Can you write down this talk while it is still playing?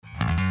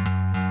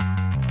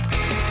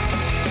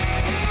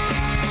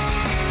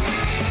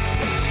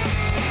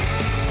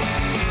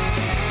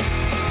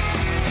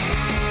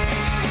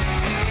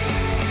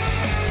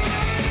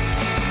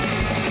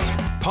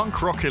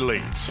Croc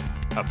Elite,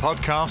 a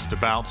podcast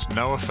about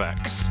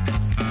NOFX.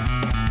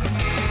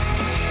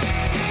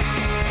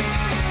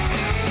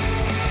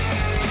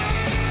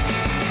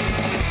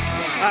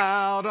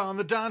 Out on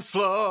the dance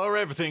floor,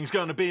 everything's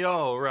gonna be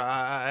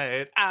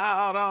alright.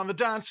 Out on the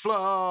dance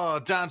floor,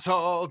 dance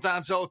hall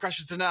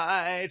crashes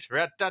tonight.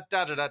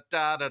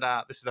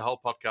 Da-da-da-da-da-da-da. This is the whole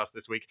podcast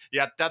this week.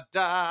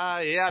 Ya-da-da,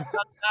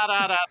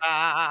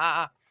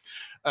 ya-da-da-da-da-da.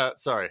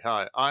 Sorry,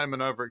 hi. I'm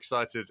an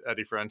overexcited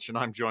Eddie French, and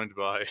I'm joined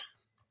by...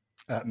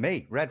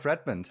 me, Red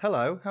Redmond.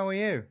 Hello, how are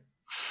you?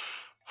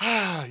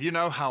 You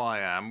know how I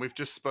am. We've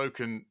just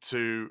spoken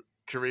to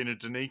Karina,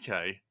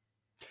 Denike.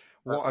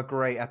 What a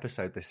great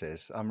episode this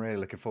is. I'm really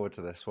looking forward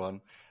to this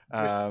one.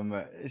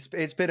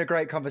 It's been a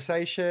great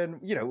conversation.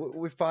 You know,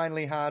 we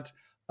finally had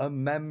a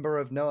member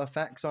of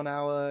NOFX on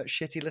our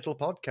shitty little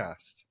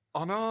podcast.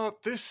 On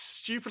this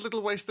stupid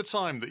little waste of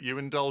time that you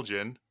indulge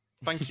in.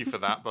 Thank you for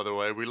that, by the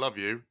way. We love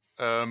you.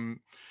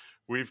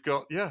 We've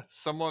got,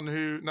 someone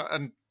who...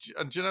 And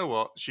do you know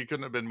what? She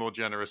couldn't have been more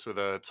generous with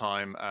her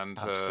time and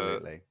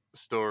Absolutely. her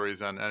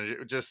stories. And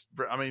it just...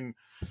 I mean,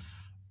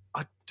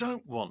 I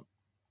don't want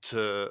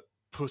to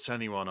put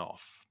anyone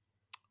off,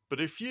 but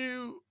if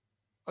you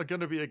are going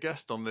to be a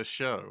guest on this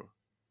show,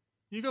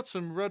 you got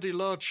some ruddy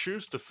large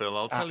shoes to fill,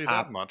 I'll tell you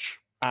that much.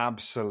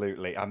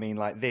 Absolutely. I mean,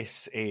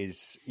 this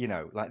is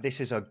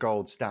a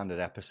gold standard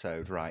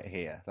episode right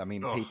here. I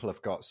mean, people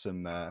have got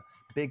some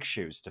big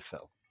shoes to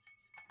fill.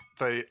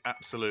 They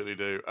absolutely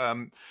do.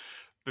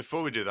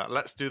 Before we do that,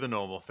 let's do the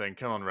normal thing.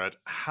 Come on, Red.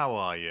 How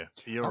are you?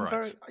 Are you all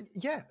right?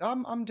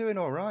 I'm doing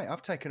all right.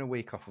 I've taken a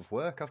week off of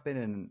work. I've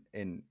been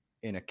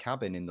in a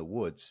cabin in the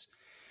woods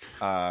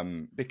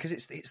because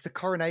it's the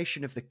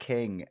coronation of the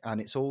king,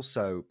 and it's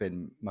also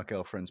been my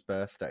girlfriend's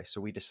birthday.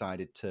 So we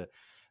decided to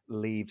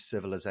leave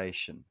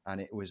civilization, and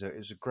it was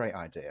a great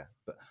idea.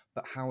 But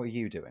how are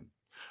you doing?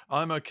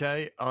 I'm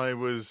okay. I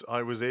was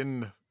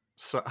in.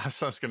 So, I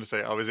was going to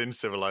say I was in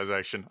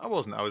civilization. I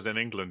wasn't. I was in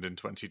England in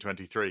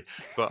 2023,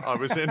 but I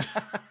was in.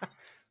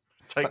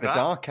 Take like the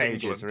Dark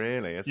Ages,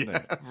 really, isn't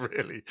it?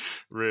 Really,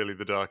 really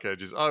the Dark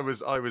Ages. I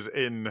was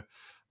in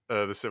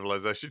the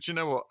civilization. Do you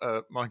know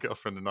what my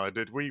girlfriend and I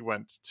did? We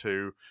went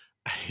to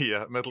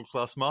a middle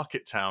class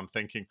market town,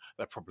 thinking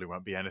there probably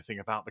won't be anything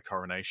about the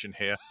coronation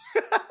here.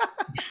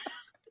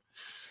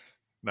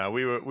 No,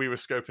 we were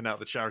scoping out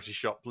the charity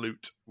shop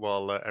loot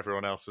while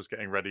everyone else was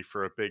getting ready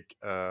for a big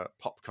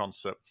pop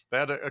concert. They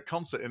had a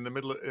concert in the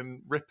middle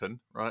in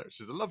Ripon, right,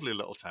 which is a lovely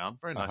little town,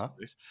 very nice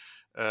place.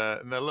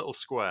 In their little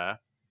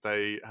square,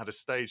 they had a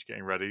stage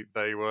getting ready.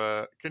 They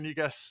were, can you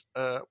guess?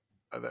 There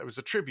was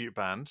a tribute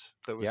band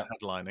that was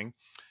headlining.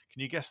 Can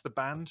you guess the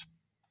band?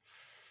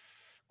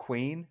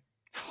 Queen.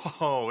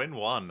 Oh, in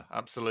one,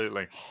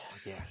 absolutely. Oh,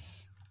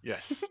 yes.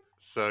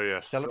 So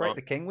yes, celebrate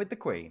the king with the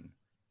queen.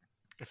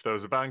 If there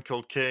was a band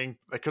called King,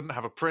 they couldn't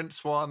have a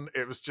Prince one.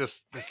 It was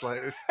just this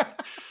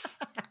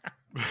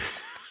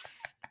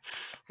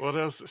What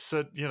else?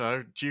 Said,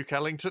 Duke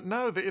Ellington.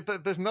 No,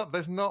 there's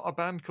not a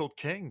band called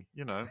King.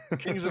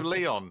 Kings of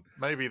Leon.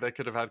 Maybe they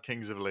could have had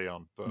Kings of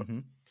Leon, but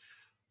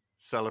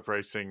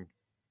celebrating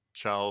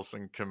Charles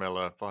and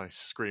Camilla by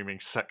screaming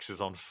 "sex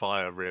is on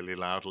fire" really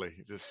loudly.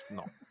 Just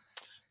not.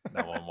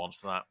 No one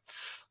wants that.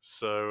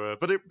 So,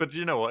 but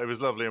you know what? It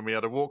was lovely, and we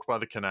had a walk by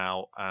the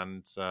canal,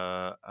 and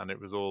it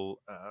was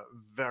all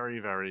very,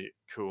 very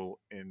cool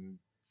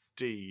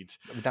indeed.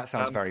 That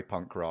sounds very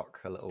punk rock.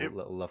 A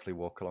little lovely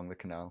walk along the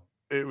canal.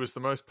 It was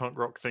the most punk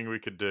rock thing we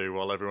could do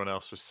while everyone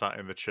else was sat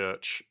in the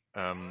church,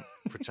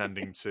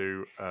 pretending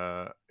to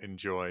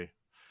enjoy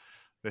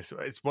this.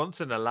 It's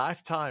once in a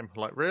lifetime.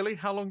 Like, really?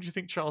 How long do you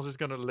think Charles is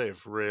going to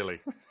live? Really?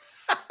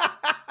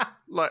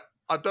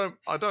 I don't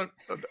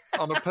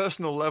on a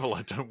personal level,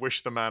 I don't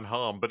wish the man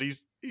harm, but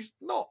he's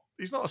not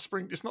a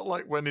spring. It's not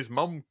like when his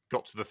mum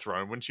got to the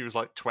throne when she was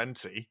like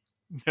 20.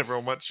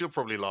 Everyone went, she'll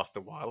probably last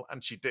a while,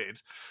 and she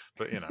did,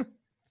 but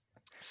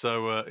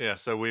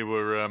So we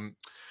were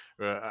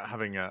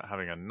having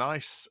a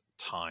nice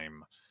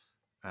time,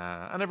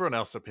 and everyone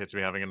else appeared to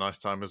be having a nice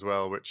time as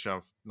well, which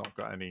I've not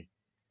got any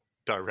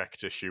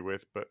direct issue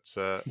with, but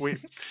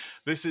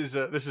this is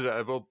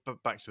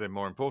back to the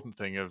more important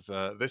thing of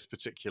this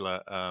particular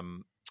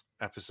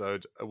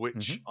episode,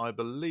 which I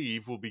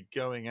believe will be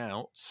going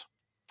out.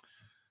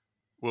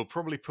 We'll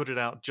probably put it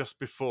out just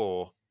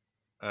before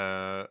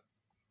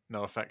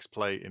NOFX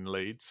play in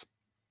Leeds,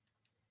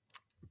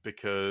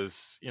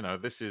 because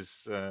this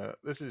is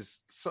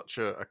such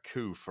a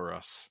coup for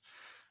us.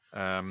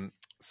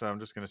 So I'm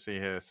just going to see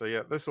here.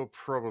 So this will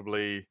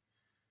probably.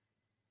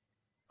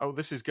 Oh,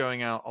 this is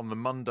going out on the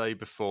Monday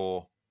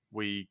before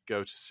we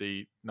go to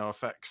see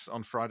NOFX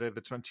on Friday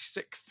the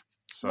 26th.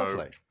 So,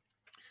 lovely.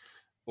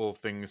 All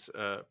things.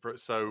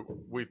 So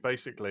we've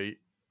basically,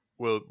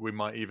 we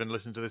might even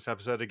listen to this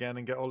episode again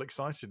and get all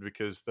excited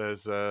because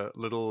there's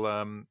little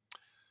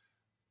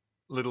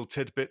little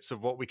tidbits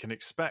of what we can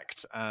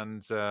expect.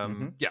 And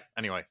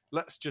anyway,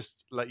 let's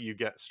just let you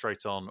get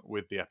straight on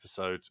with the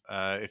episode.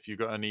 If you've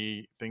got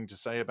anything to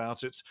say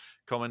about it,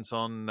 comment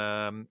on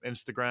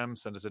Instagram,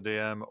 send us a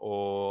DM,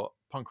 or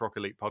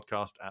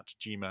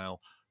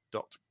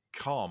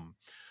punkrockelitepodcast@gmail.com.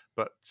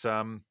 But,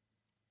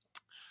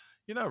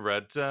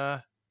 Red,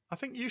 I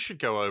think you should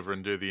go over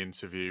and do the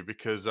interview,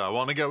 because I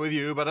want to go with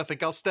you, but I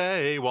think I'll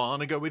stay.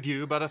 Want to go with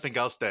you, but I think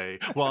I'll stay.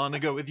 Want to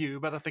go with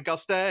you, but I think I'll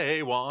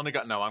stay. Want to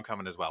go. No, I'm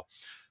coming as well.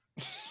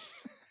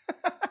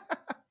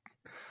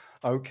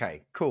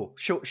 Okay, cool.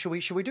 Should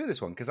we do this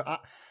one? Because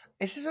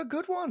this is a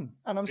good one,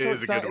 and I'm so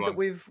excited that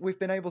we've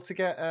been able to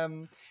get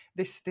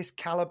this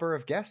caliber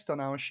of guest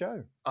on our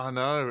show. I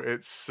know,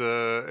 it's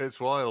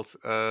wild.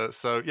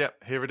 So yeah,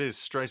 here it is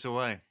straight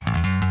away.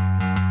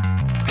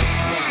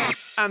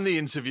 And the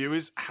interview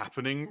is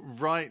happening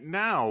right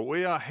now.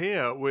 We are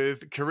here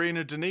with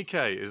Karina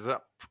Denike. Is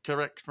that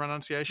correct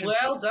pronunciation?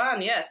 Well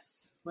done,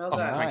 yes. Well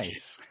done.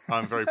 Nice.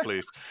 I'm very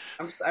pleased.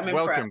 I'm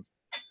Welcome.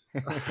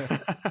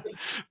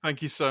 impressed.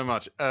 Thank you so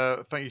much.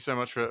 Thank you so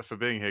much for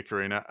being here,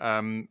 Karina.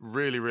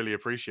 Really, really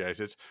appreciate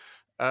it.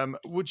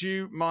 Would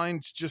you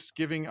mind just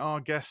giving our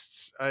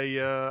guests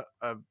a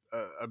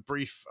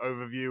brief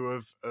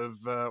overview of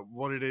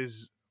what it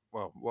is?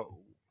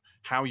 Well,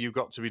 how you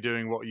got to be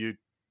doing what you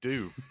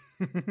do?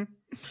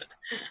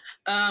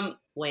 I'm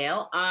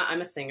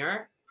a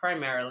singer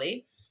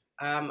primarily.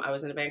 I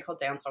was in a band called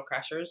Dancehall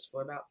Crashers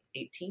for about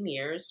 18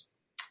 years.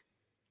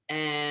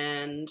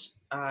 And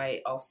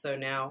I also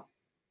now,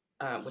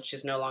 which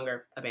is no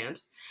longer a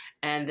band.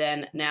 And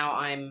then now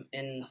I'm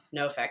in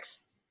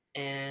NOFX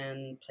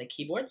and play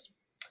keyboards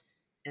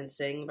and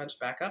sing a bunch of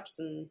backups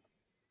and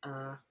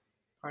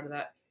part of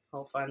that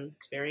whole fun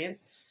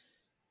experience.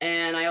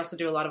 And I also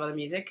do a lot of other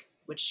music,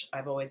 which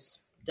I've always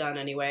done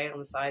anyway, on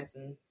the sides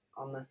and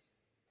on the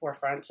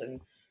forefront, and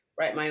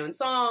write my own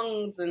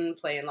songs and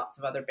play in lots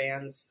of other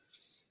bands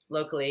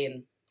locally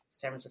in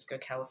San Francisco,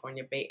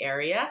 California, Bay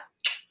Area,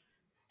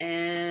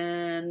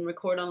 and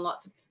record on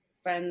lots of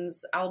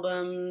friends'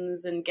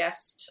 albums and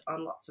guest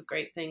on lots of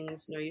great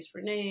things. No Use for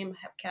a Name,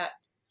 Hepcat,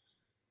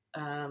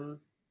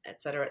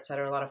 et cetera, et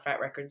cetera. A lot of Fat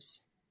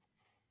Records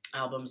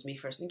albums, Me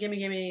First and Gimme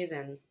Gimmes,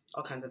 and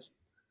all kinds of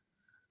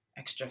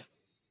extra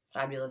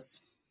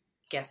fabulous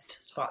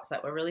guest spots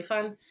that were really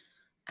fun.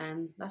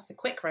 And that's the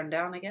quick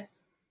rundown, I guess.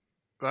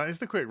 That is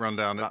the quick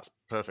rundown. That's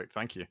perfect.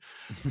 Thank you.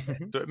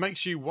 So it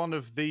makes you one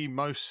of the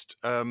most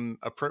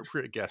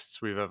appropriate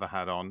guests we've ever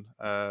had on.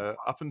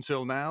 Up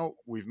until now,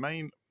 we've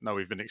been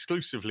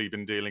exclusively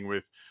dealing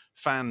with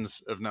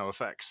fans of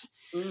NOFX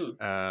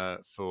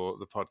for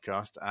the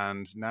podcast,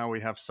 and now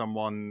we have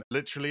someone,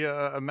 literally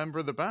a member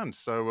of the band.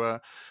 So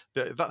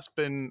that's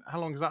been, how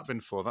long has that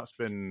been for? That's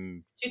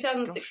been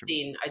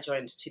 2016. I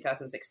joined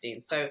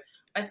 2016. So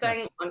I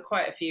sang on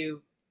quite a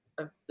few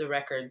of the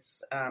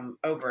records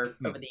over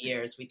the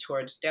years. We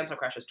toured, Dancehall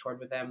Crashers toured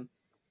with them.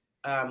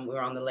 We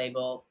were on the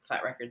label,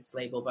 Fat Records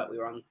label, but we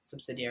were on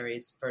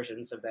subsidiaries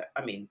versions of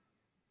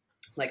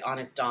like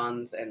Honest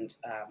Dons and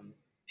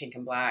Pink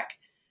and Black.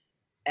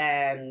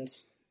 And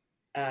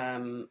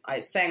I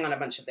sang on a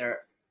bunch of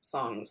their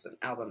songs and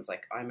albums,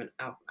 like I'm an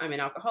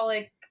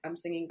Alcoholic, I'm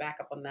singing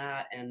backup on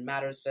that, and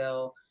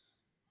Mattersville,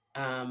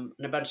 and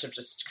a bunch of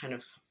just kind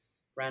of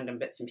random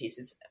bits and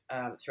pieces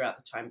throughout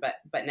the time.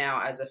 But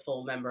now, as a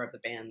full member of the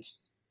band,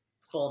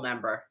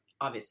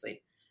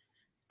 obviously,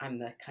 I'm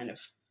the kind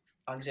of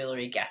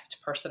auxiliary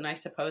guest person, I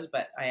suppose,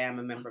 but I am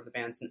a member of the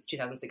band since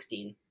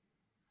 2016.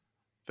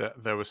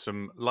 There were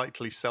some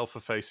likely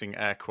self-effacing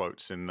air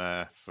quotes in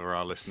there for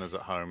our listeners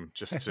at home,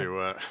 just to...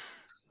 Well,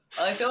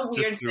 I feel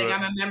weird saying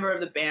I'm a member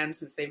of the band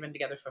since they've been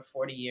together for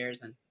 40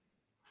 years, and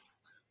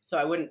so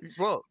I wouldn't...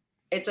 Well...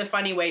 It's a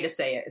funny way to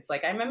say it. It's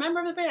like, I'm a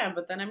member of the band,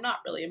 but then I'm not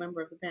really a member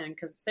of the band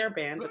because it's their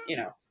band, you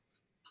know.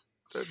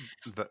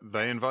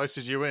 They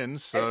invited you in,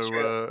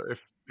 so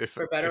if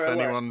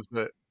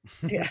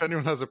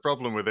anyone has a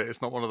problem with it,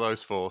 it's not one of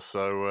those four,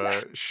 so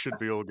it should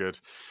be all good.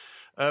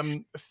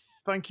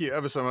 Thank you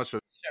ever so much for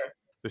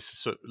this. Is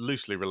sort of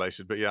loosely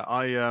related, but yeah,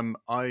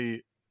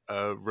 I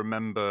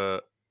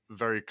remember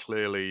very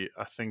clearly,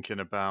 I think in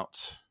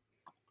about...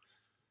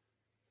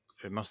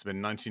 it must have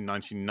been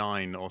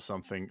 1999 or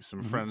something.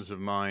 Some friends of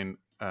mine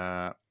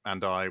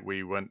and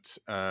we went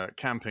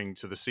camping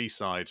to the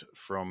seaside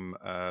from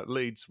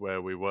Leeds, where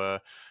we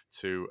were,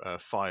 to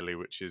Filey,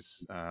 which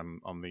is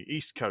on the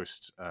east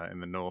coast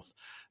in the north.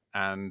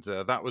 And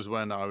that was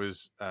when I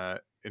was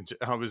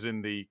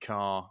in the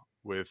car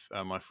with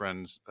my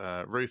friends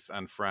Ruth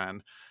and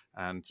Fran.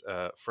 And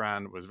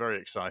Fran was very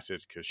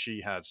excited because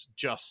she had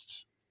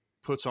just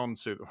put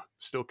onto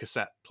still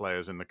cassette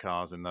players in the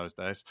cars in those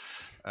days.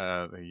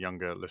 The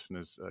younger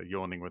listeners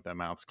yawning with their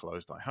mouths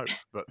closed, I hope.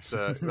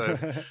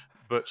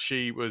 But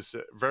she was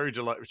very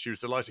delighted. She was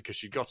delighted because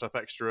she got up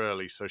extra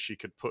early so she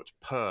could put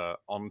Purr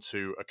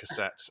onto a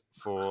cassette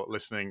for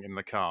listening in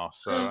the car.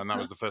 So, and that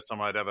was the first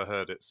time I'd ever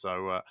heard it.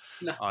 So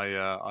nice.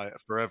 I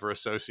forever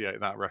associate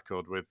that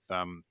record with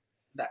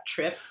that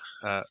trip.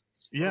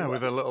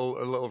 With a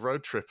little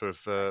road trip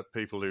of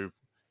people who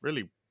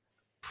really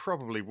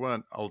probably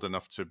weren't old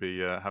enough to be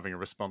having a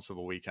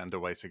responsible weekend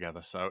away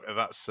together. So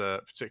that's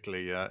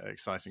particularly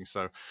exciting.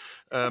 So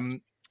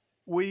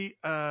we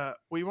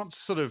want to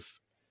sort of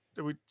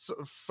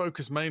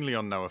focus mainly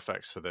on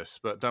NoFX for this,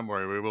 but don't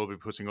worry, we will be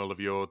putting all of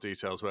your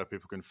details where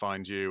people can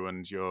find you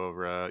and your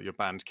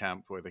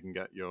Bandcamp, where they can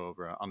get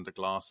your Under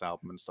Glass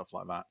album and stuff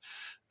like that.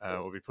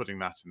 We'll be putting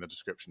that in the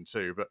description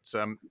too. But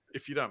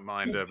if you don't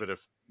mind, a bit of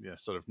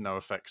sort of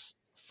NoFX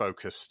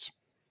focused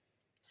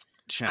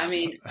chat. I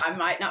mean, I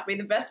might not be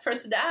the best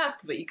person to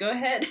ask, but you go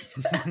ahead.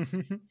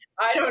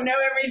 I don't know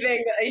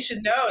everything that I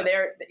should know.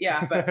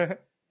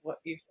 But what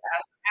you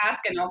ask,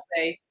 and I'll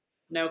say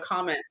no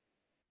comment.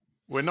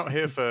 We're not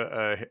here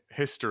for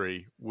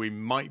history. We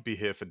might be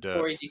here for dirt.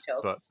 Story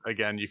details. But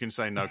again, you can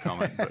say no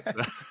comment.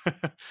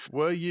 But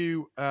were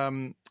you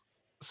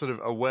sort of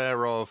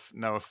aware of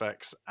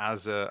NoFX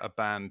as a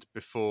band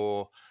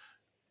before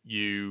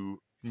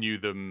you knew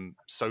them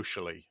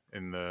socially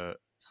in the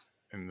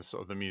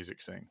sort of the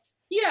music scene?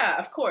 Yeah,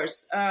 of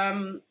course.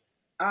 I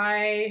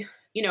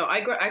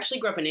actually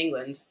grew up in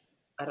England.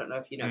 I don't know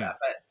if you know that,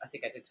 but I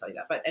think I did tell you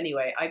that. But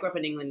anyway, I grew up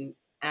in England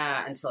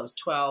until I was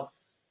 12.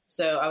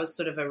 So I was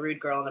sort of a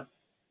rude girl and a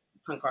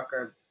punk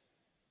rocker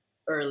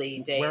early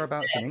days.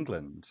 Whereabouts in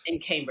England? In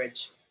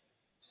Cambridge.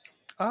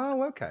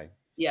 Oh, okay.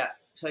 Yeah.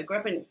 So I grew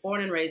up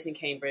born and raised in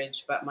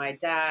Cambridge, but my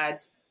dad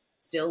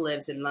still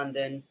lives in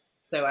London.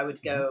 So I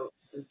would go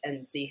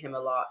and see him a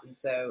lot.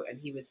 And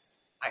he was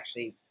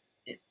actually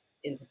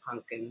into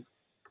punk. And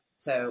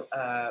so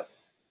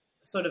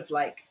sort of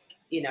like,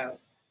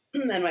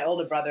 and my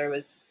older brother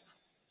was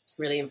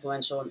really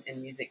influential in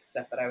music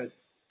stuff that I was,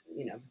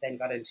 then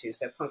got into.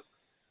 So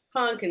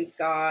punk and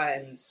ska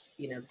and,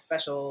 the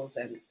Specials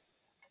and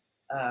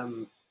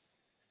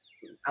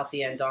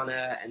Althea and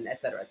Donna and et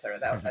cetera, et cetera.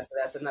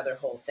 That's another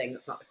whole thing.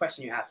 That's not the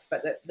question you asked.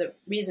 But the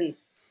reason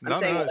I'm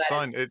saying it's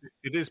fine.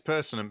 It is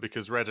pertinent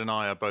because Red and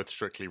I are both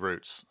strictly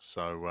roots.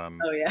 So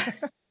oh, yeah.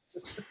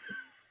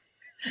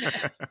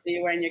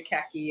 You're wearing your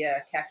khaki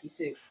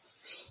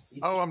suits.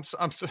 I'm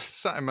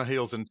sat in my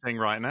heels and ting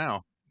right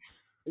now.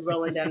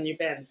 Rolling down in your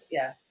Benz.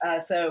 Yeah.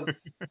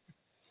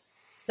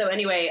 So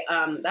anyway,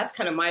 that's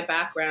kind of my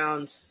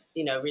background,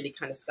 really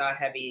kind of ska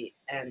heavy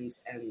and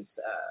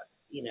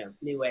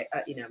new wave,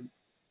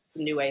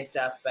 some new wave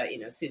stuff, but,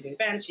 Susie and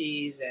the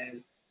Banshees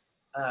and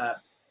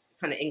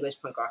kind of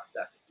English punk rock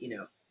stuff,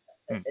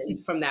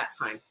 from that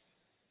time.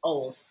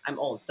 I'm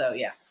old. So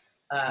yeah,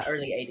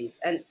 early 80s.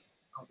 And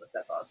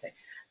that's all I'll say.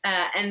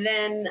 And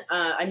then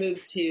I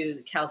moved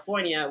to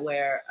California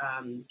where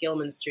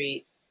Gilman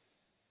Street,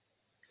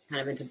 kind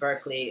of into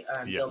Berkeley,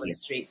 Gilman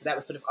Street. So that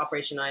was sort of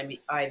Operation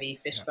Ivy,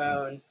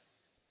 Fishbone,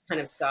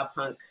 kind of ska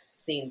punk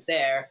scenes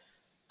there,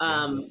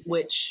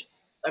 which,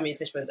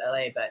 Fishbone's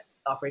LA, but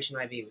Operation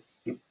Ivy was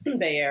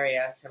Bay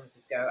Area, San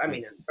Francisco,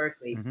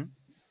 Berkeley,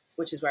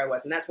 which is where I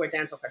was. And that's where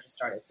Dancehall Pressure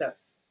started. So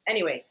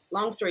anyway,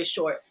 long story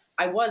short,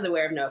 I was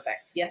aware of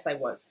NoFX. Yes, I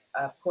was.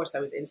 Of course,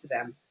 I was into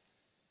them.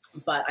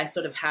 But I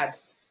sort of had,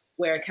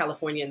 where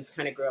Californians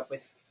kind of grew up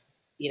with,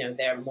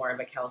 they're more of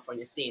a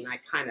California scene. I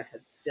kind of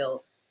had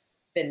still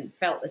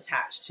felt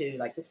attached to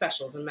like the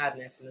Specials and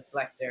Madness and the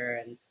Selector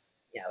and,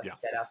 I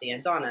said, Althea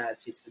and Donna,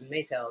 Toots and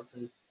Maytals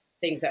and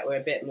things that were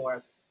a bit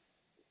more,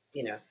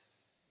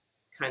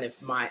 kind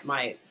of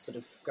my sort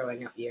of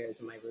growing up years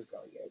and my rude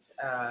girl years.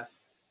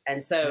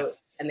 And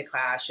the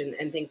Clash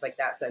and things like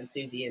that. So, and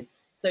Susie. And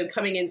so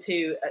coming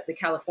into the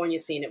California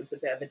scene, it was a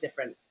bit of a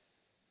different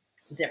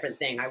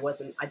thing.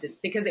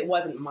 Because it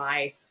wasn't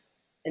my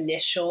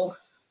initial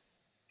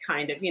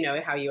kind of,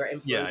 how your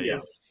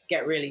influences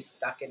get really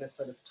stuck in a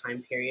sort of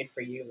time period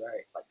for you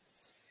where like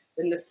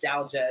the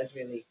nostalgia is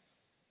really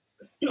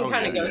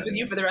kind of goes with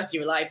you for the rest of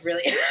your life,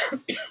 really.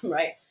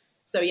 Right.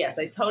 So yes,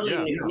 I totally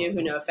knew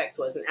who NoFX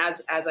was. And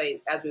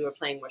as we were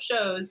playing more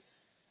shows,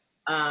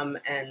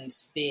 and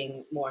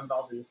being more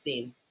involved in the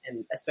scene,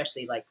 and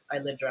especially like I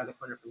lived around the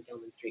corner from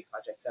Gilman Street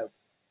Project. So,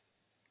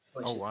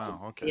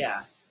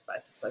 yeah,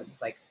 but so it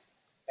was like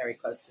very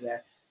close to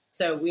there.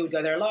 So we would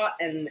go there a lot,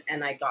 and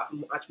I got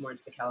much more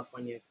into the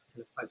California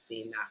kind of punk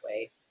scene that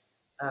way.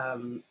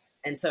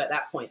 And so at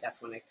that point,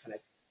 that's when I kind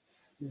of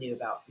knew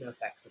about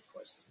NoFX, of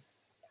course.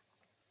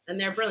 And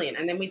they're brilliant.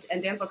 And then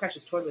Dancehall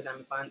Crashers toured with them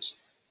a bunch.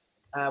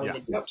 We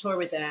did Europe tour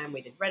with them.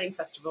 We did Reading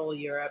Festival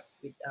Europe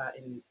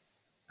in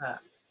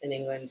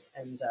England,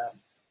 and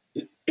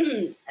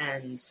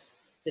and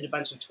did a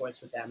bunch of tours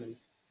with them and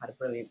had a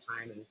brilliant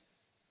time.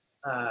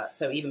 And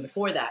so even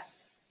before that,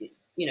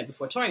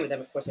 before touring with them,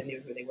 of course, I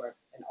knew who they were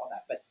and all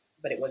that.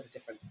 But it was a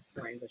different,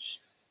 more English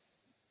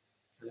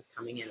kind of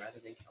coming in rather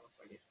than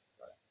California.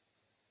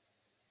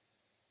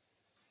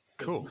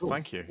 Cool,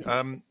 thank you.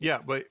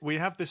 We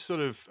have this sort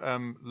of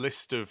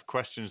list of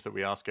questions that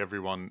we ask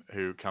everyone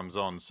who comes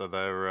on. So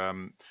they're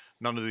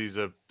none of these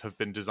have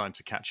been designed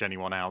to catch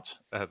anyone out.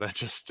 They're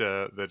just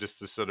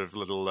this sort of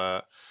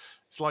little.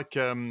 It's like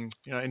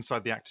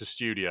inside the actor's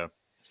studio.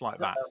 It's like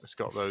that. It's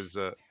got those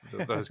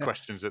those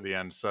questions at the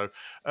end. So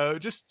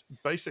just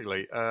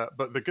basically,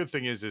 but the good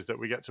thing is that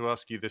we get to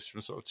ask you this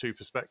from sort of two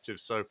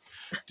perspectives. So,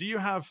 do you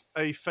have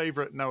a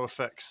favorite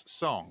NoFX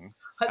song?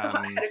 I had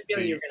a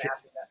feeling you were going to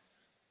ask me that.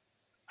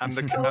 And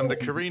the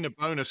Karina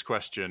bonus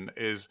question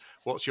is,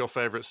 what's your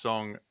favorite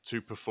song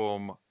to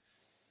perform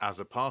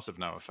as a part of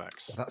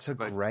NoFX? Well, that's a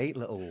great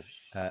little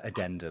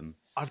addendum.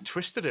 I've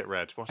twisted it,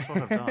 Red. What's what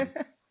I've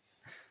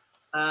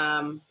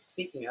done?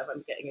 Speaking of,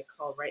 I'm getting a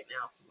call right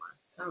now from our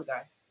sound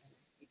guy.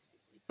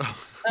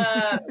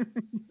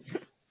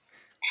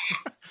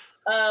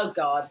 Oh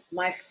God,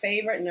 my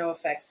favorite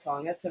NoFX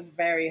song. That's a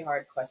very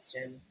hard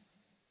question.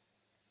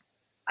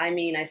 I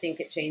mean, I think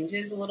it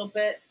changes a little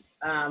bit.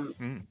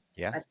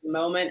 Yeah. At the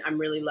moment, I'm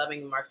really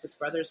loving Marxist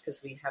Brothers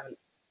because we haven't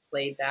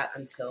played that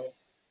until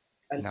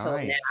nice,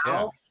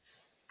 now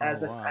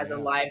as a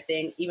live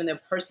thing. Even though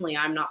personally,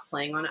 I'm not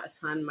playing on it a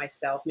ton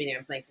myself. Meaning,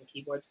 I'm playing some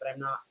keyboards, but I'm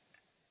not.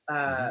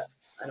 I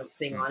don't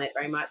sing on it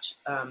very much.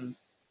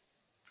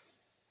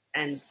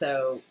 And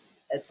so,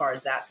 as far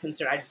as that's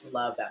concerned, I just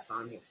love that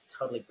song. I think it's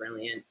totally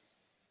brilliant.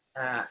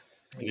 It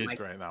is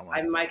great, that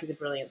one. Mike is a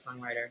brilliant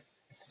songwriter.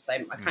 It's just I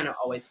kind of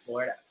always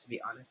floored, to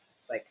be honest.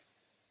 It's like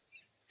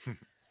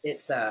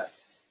it's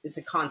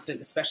a constant,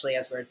 especially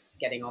as we're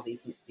getting all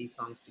these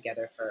songs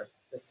together for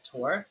this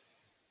tour.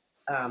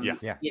 You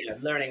know,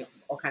 learning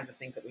all kinds of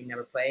things that we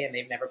never play and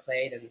they've never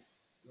played and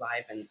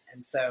live, and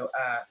so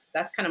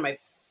that's kind of my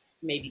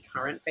maybe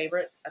current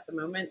favorite at the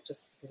moment,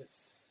 just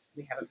because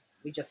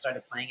we just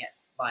started playing it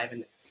live,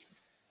 and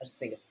I just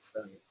think it's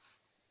brilliant.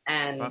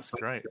 And that's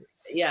great.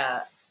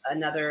 Yeah,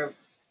 another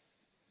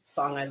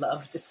song I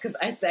love just because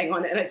I sang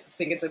on it and I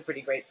think it's a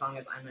pretty great song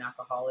is I'm an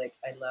Alcoholic.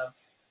 I love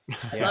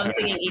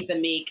singing Eat the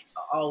Meek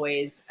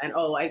always. And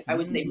I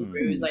would say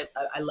Bruise.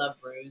 I love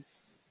Bruise.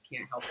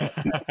 Can't help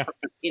it.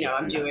 You know,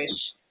 I'm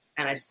Jewish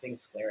and I just think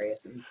it's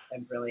hilarious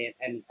and brilliant.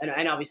 And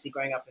obviously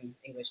growing up in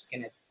English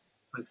skinhead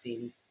punk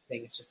scene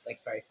thing, it's just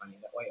like very funny,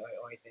 the oi oi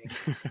oi thing.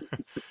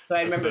 So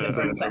I remember the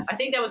first time. I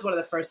think that was one of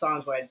the first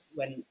songs when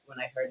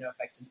I heard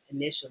NoFX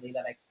initially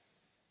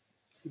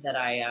that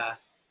I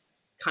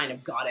kind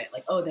of got it.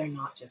 Like, oh, they're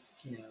not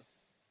just, you know,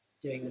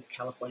 doing this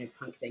California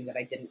punk thing that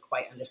I didn't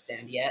quite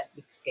understand yet,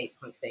 the skate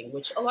punk thing,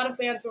 which a lot of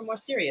bands were more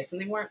serious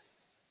and they weren't,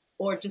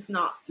 or just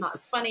not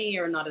as funny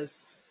or not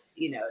as,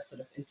 you know,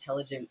 sort of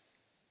intelligent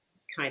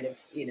kind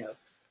of, you know,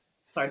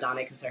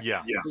 sardonic and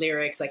sarcastic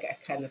lyrics. Like I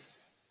kind of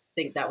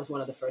think that was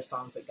one of the first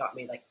songs that got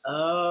me like,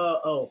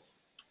 oh,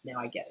 now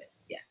I get it.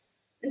 Yeah.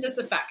 And just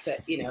the fact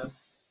that, you know,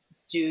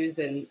 Jews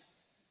and,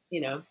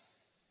 you know,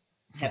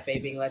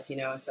 Hefe being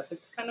Latino and stuff,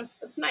 it's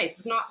nice.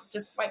 It's not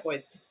just white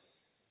boys,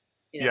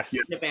 you know,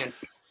 in a band.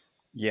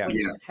 Yeah. Which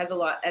has a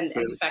lot, and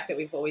the fact that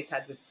we've always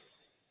had this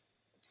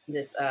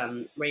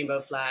rainbow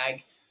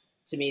flag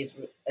to me is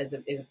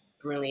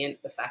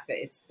brilliant. The fact that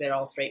they're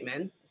all straight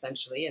men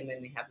essentially, and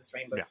then they have this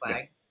rainbow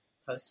flag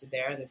posted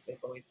there, and we've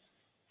always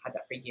had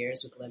that for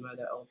years with Limo,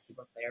 the old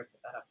keyboard player,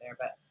 put that up there.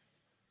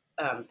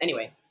 But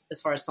anyway,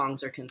 as far as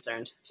songs are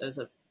concerned, those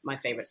are my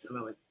favorites at the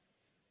moment.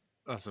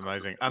 That's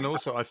amazing. And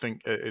also, I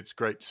think it's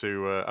great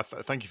to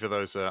thank you for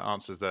those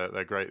answers.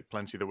 They're great.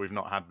 Plenty that we've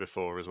not had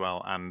before as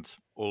well, and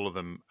all of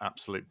them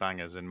absolute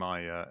bangers in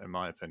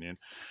my opinion.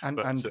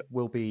 And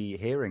we'll be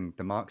hearing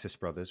the Marxist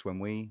Brothers when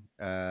we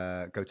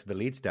go to the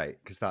Leeds date,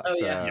 because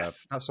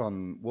that's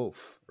on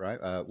Wolf, right?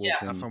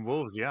 That's on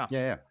Wolves.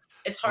 Yeah.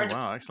 It's hard.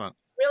 Wow, excellent.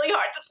 It's really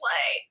hard to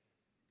play.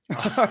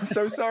 I'm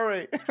so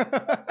sorry.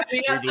 I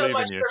mean,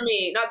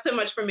 not so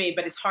much for me,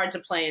 but it's hard to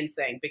play and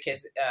sing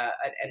because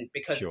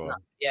it's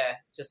not,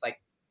 just like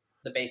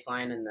the bass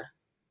line and the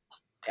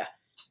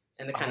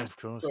kind of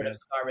sort of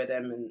ska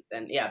rhythm and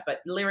then but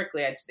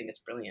lyrically, I just think it's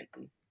brilliant.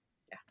 And,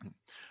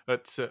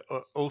 That's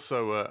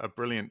also a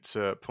brilliant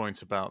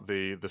point about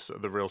the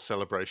real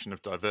celebration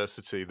of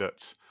diversity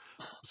that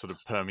sort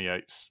of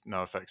permeates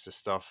NoFX's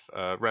stuff.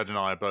 Red and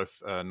I are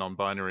both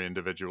non-binary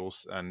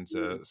individuals, and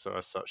so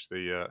as such,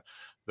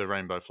 the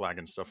rainbow flag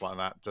and stuff like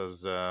that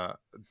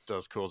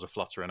does cause a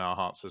flutter in our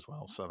hearts as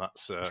well. So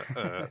that's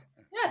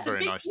it's a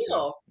big nice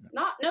deal.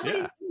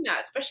 Nobody's doing that,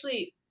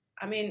 especially.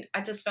 I mean,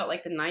 I just felt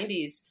like the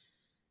 '90s.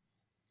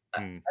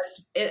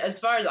 As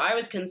far as I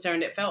was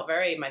concerned, it felt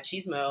very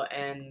machismo,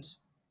 and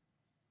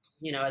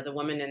you know, as a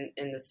woman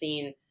in the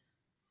scene,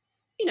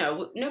 you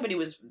know, nobody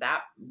was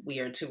that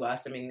weird to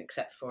us. I mean,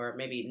 except for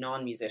maybe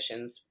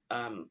non-musicians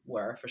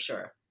were, for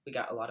sure. We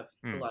got a lot of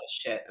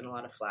shit and a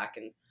lot of flack,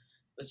 and it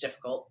was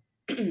difficult.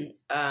 You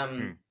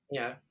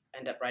know,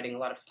 end up writing a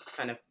lot of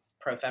kind of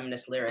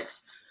pro-feminist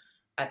lyrics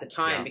at the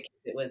time because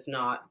it was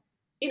not,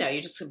 you know,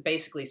 you're just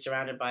basically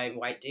surrounded by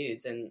white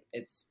dudes, and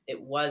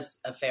it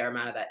was a fair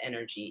amount of that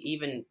energy,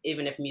 even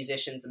if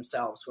musicians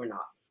themselves were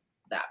not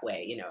that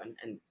way, you know,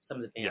 and some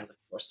of the bands, of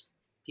course,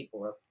 people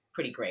were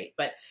pretty great,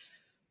 but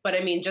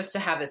I mean, just to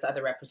have this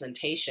other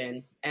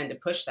representation and to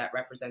push that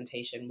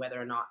representation, whether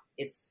or not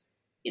it's,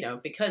 you know,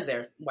 because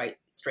they're white,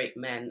 straight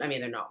men. I mean,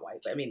 they're not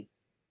white, but I mean,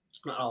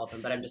 not all of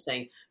them, but I'm just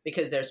saying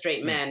because they're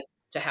straight men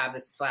to have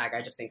this flag,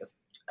 I just think is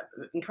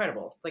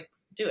incredible. It's like,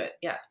 do it.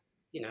 Yeah.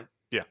 You know,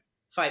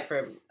 fight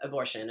for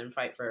abortion and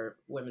fight for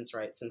women's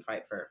rights and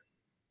fight for,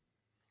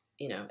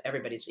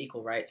 everybody's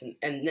equal rights.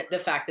 And the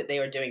fact that they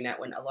were doing that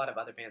when a lot of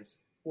other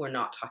bands were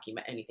not talking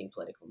about anything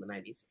political in the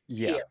 90s.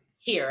 Yeah.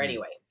 Here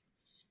anyway.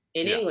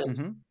 In Yeah.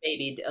 England,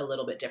 maybe a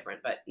little bit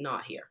different, but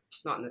not here.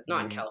 Not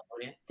in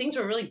California. Things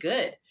were really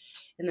good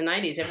in the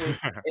 90s.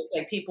 It's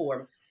like people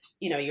were,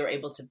 you were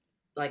able to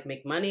like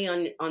make money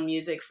on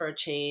music for a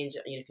change,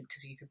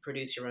 because you could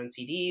produce your own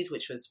CDs,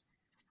 which was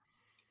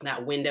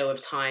that window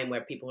of time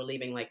where people were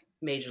leaving like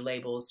major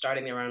labels,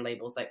 starting their own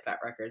labels like Fat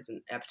Records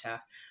and Epitaph.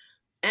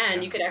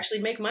 And you could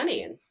actually make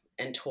money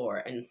and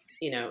tour. And,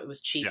 it was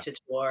cheap to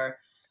tour,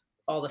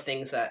 all the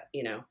things that,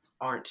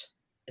 aren't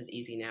as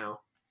easy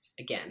now,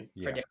 again,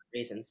 for different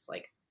reasons.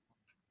 Like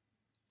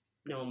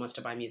no one wants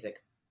to buy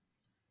music.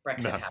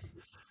 Brexit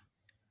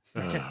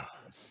happened.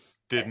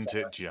 Didn't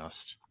it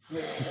just?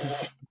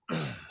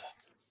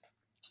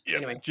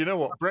 Anyway. Do you know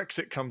what?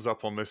 Brexit comes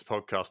up on this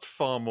podcast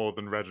far more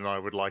than Red and I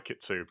would like it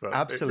to. But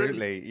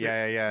absolutely,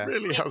 it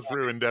really has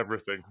ruined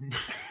everything.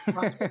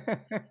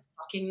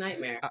 Fucking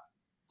nightmare.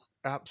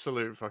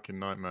 Absolute fucking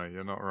nightmare.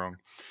 You're not wrong.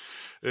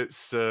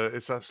 It's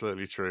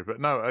absolutely true.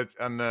 But no,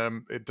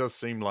 it does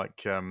seem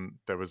like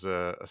there was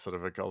a sort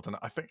of a golden.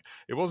 I think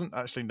it wasn't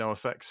actually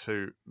NoFX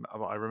who.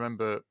 I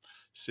remember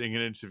seeing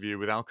an interview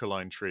with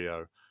Alkaline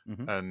Trio,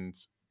 and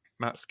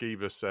Matt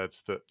Skiba said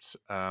that.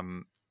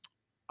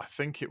 I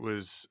think it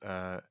was.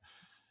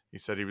 He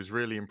said he was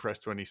really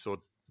impressed when he saw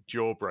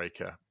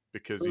Jawbreaker,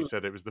 because he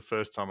said it was the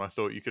first time I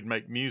thought you could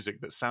make music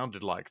that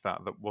sounded like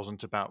that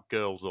wasn't about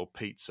girls or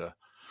pizza.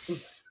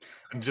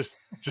 And just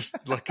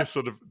like a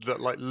sort of that,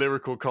 like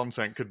lyrical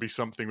content could be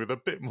something with a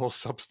bit more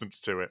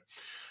substance to it.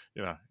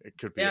 It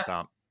could be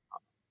about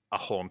a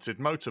haunted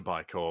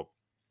motorbike or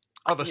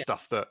other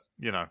stuff that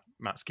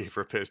Matt Skiba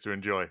appears to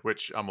enjoy,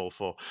 which I'm all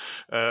for.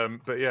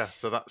 But yeah,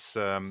 so that's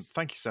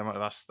thank you so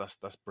much.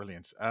 That's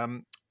brilliant.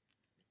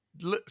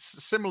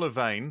 Similar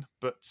vein,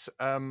 but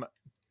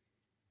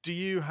do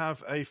you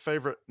have a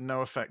favorite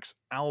NoFX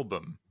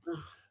album?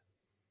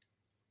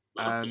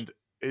 And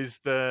is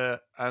there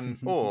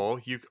or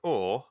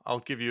I'll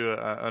give you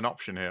an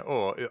option here,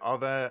 or are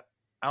there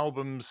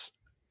albums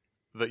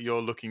that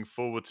you're looking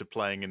forward to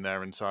playing in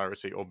their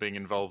entirety or being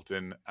involved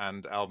in,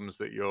 and albums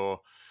that you're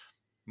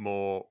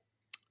more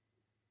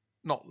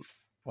not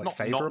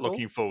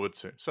looking forward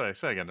to? Sorry,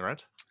 say again,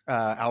 Red.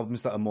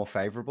 Albums that are more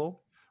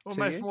favourable. Or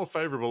maybe more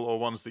favourable, or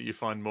ones that you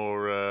find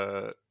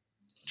more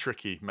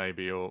tricky,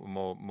 maybe, or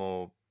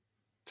more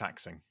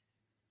taxing.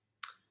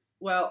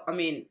 Well, I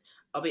mean,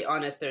 I'll be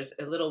honest. There's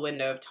a little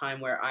window of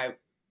time where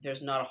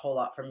there's not a whole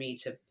lot for me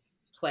to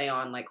play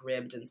on, like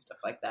Ribbed and stuff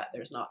like that.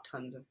 There's not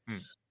tons of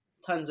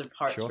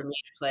parts for me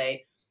to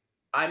play.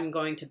 I'm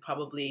going to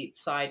probably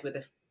side with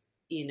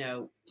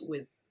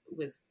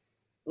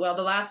well,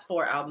 the last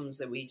 4 albums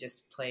that we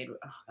just played.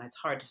 Oh, it's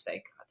hard to say.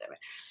 God damn it.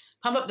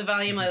 Pump Up the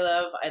Volume. I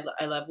love.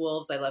 I love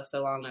Wolves. I love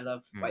So Long. I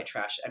love White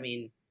Trash. I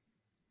mean,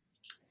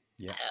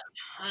 I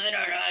don't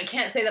know. I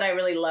can't say that I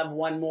really love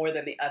one more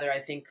than the other. I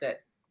think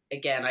that,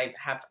 again, I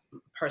have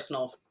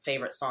personal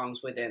favorite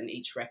songs within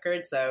each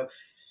record. So,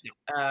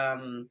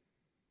 I'm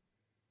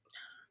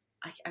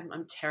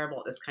terrible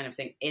at this kind of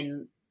thing.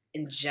 In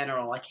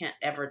general, I can't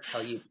ever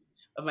tell you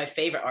of my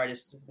favorite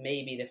artists.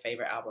 Maybe the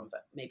favorite album,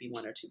 but maybe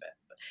 1 or 2. But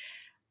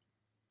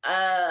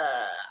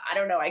I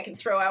don't know. I can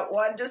throw out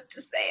one just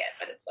to say it,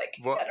 but it's like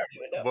I don't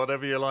even know.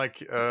 Whatever you like.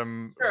 Sure,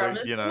 I'm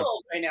just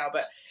old right now,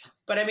 but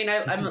I mean,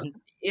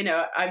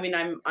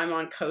 I'm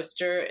on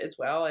Coaster as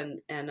well,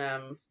 and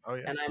I'm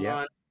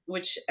on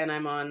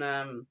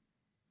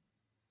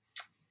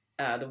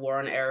The War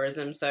on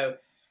Errorism. So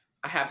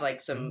I have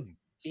like some,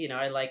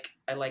 I like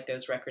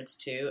those records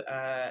too.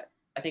 I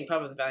think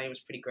Pump Up the Volume is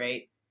pretty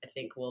great. I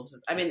think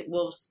Wolves. I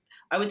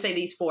would say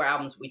these 4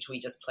 albums which we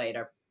just played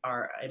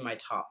are in my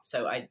top.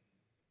 So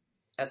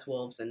that's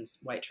Wolves and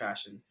White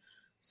Trash and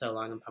So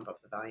Long and Pump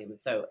Up the Volume.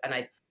 And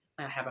I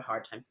have a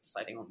hard time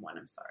deciding on one.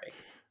 I'm sorry.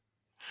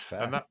 It's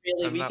fair.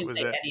 We can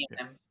say any of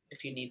them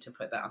if you need to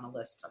put that on a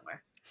list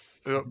somewhere.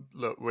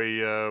 Look,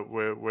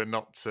 we're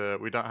not.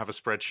 We don't have a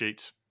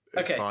spreadsheet.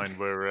 It's fine.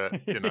 We're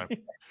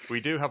we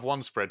do have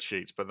one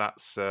spreadsheet, but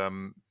that's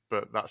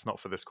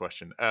not for this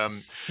question.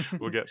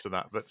 We'll get to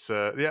that. But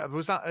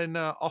was that in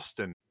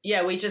Austin?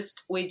 Yeah, we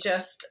just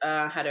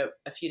had a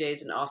few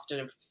days in Austin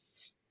of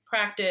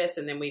practice,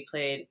 and then we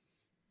played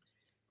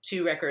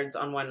 2 records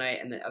on one night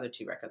and the other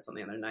 2 records on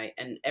the other night.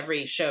 And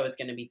every show is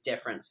going to be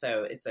different.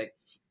 So it's like,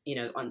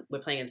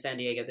 we're playing in San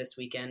Diego this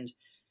weekend,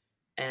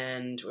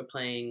 and we're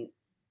playing.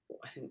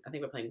 I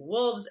think we're playing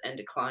Wolves and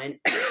Decline.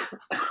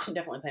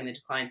 Definitely playing the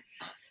Decline.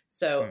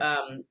 So,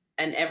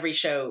 and every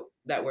show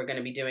that we're going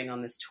to be doing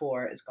on this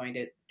tour is going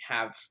to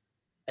have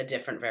a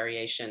different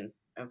variation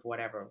of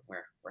whatever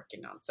we're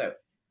working on. So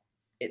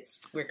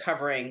we're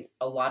covering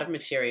a lot of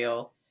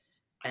material,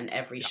 and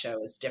every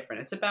show is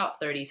different. It's about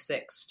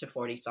 36 to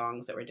 40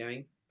 songs that we're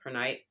doing per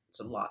night. It's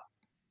a lot.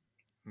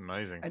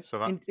 Amazing. And so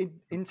that...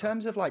 in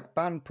terms of like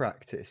band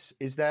practice,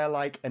 is there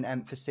like an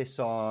emphasis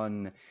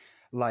on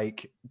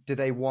like, do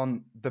they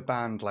want the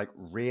band like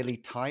really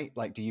tight?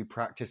 Like, do you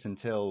practice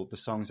until the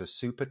songs are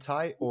super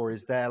tight, or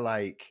is there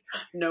like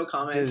No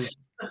comment. does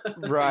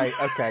right?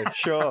 Okay,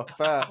 sure,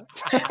 fair.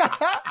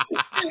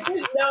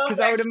 No, Because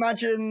I would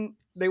imagine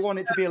they want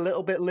it to be a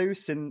little bit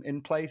loose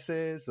in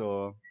places,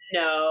 or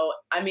no.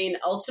 I mean,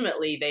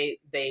 ultimately,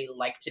 they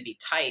like to be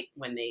tight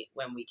when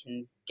we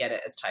can get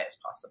it as tight as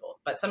possible.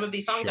 But some of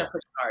these songs Sure. are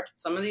pretty hard.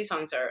 Some of these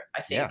songs are,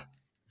 I think, Yeah.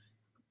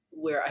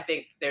 where I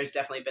think there's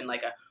definitely been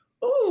like a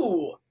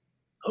ooh,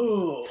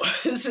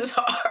 this is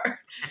hard.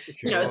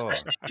 You know, Sure.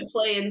 especially to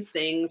play and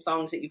sing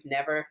songs that you've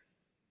never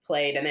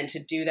played, and then to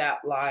do that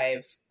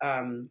live.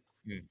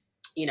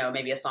 You know,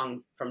 maybe a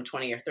song from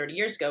 20 or 30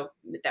 years ago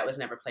that was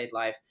never played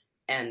live,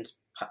 and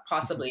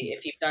possibly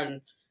if you've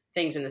done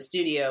things in the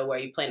studio where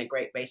you play in a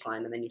great bass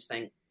line and then you've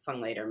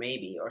sung later,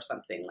 maybe, or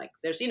something like.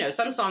 There's, you know,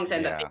 some songs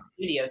end up being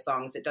studio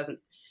songs. It doesn't,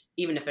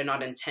 even if they're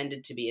not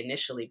intended to be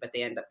initially, but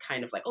they end up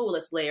kind of like, oh,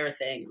 let's layer a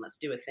thing and let's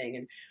do a thing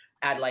and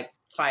add like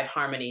 5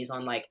 harmonies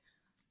on, like,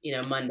 you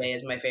know, Monday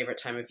is my favorite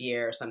time of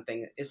year or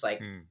something. Is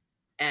like,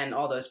 and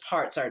all those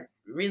parts are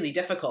really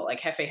difficult.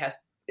 Like Hefe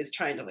is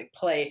trying to like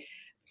play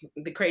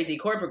the crazy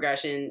chord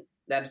progression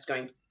that is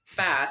going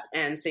fast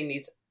and sing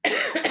these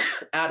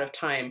out of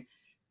time,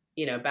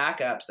 you know,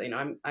 backups. You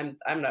know,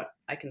 I'm not,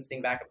 I can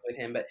sing backup with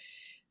him, but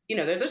you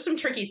know, there's some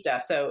tricky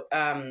stuff. So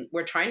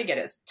we're trying to get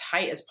as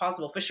tight as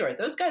possible for sure.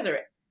 Those guys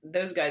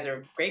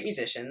are great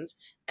musicians,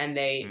 and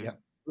they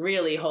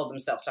really hold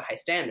themselves to high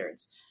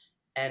standards.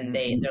 And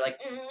they're like,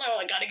 no,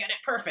 I got to get it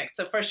perfect.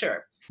 So for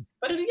sure.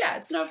 But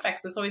it's NOFX.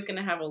 It's always going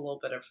to have a little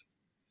bit of,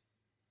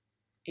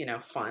 you know,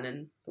 fun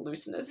and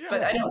looseness.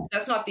 But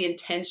that's not the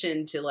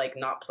intention to like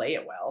not play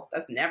it well.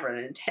 That's never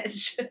an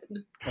intention.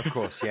 Of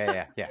course.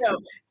 Yeah.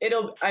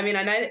 So I mean,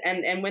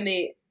 and when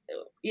they,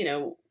 you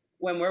know,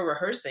 when we're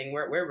rehearsing,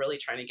 we're really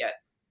trying to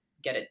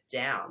get it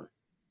down.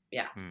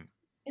 Yeah.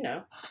 You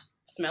know,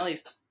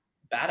 Smelly's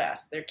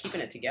badass. They're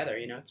keeping it together,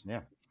 you know. It's,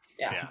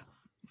 yeah.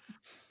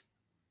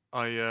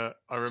 I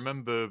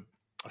remember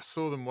I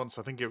saw them once.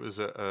 I think it was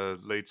at a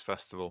Leeds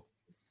festival,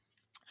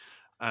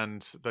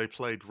 and they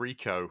played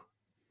Rico.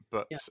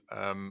 But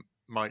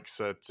Mike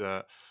said,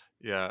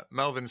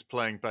 Melvin's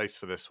playing bass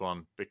for this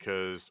one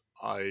because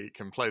I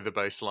can play the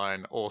bass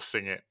line or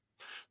sing it,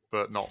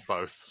 but not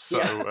both.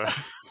 So,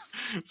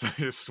 so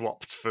he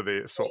swapped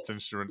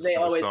instruments. They for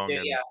the always song,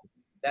 do.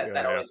 and,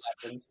 That always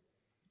happens.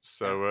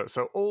 So,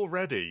 so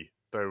already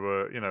they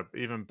were, you know,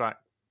 even back.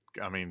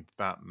 I mean,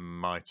 that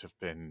might have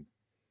been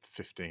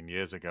 15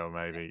 years ago,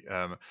 maybe.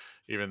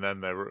 Even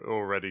then, they were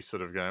already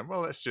sort of going,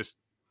 well, let's just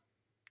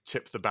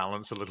tip the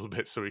balance a little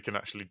bit so we can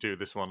actually do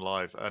this one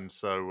live. And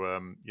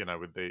so, you know,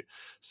 with the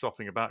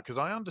swapping about, because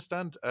I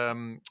understand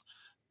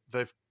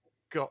they've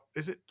got,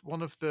 is it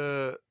one of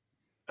the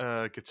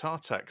guitar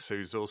techs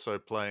who's also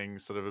playing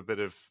sort of a bit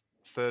of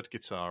third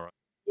guitar?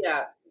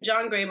 Yeah,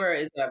 John Graber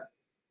is a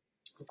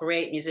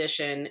great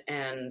musician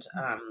and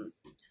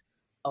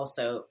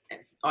also an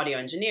audio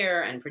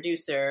engineer and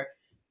producer,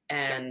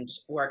 and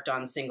worked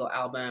on single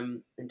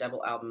album and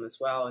double album as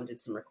well, and did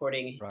some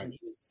recording. Right. And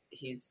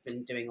he's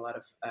been doing a lot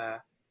of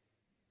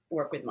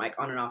work with Mike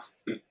on and off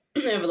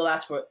over the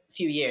last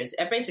few years,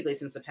 basically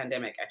since the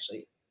pandemic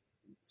actually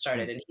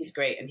started. And he's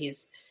great, and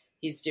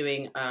he's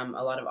doing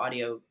a lot of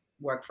audio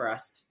work for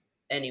us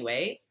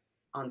anyway,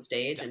 on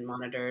stage and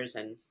monitors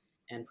and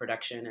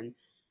production and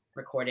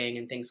recording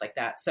and things like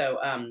that. So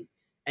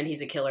and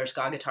he's a killer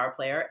ska guitar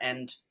player,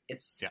 and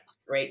it's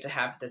great to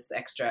have this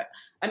extra.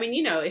 I mean,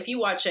 you know, if you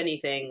watch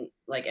anything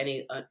like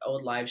any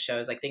old live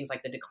shows, like things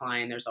like The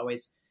Decline, there's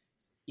always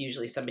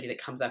usually somebody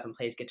that comes up and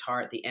plays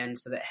guitar at the end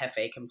so that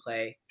Hefe can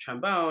play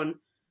trombone.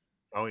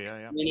 Oh,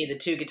 yeah. We need the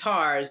 2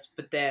 guitars,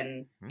 but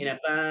then, you know,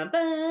 ba,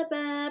 ba,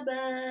 ba,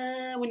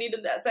 ba, we need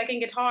that second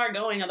guitar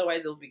going.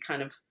 Otherwise, it'll be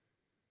kind of,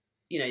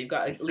 you know, you've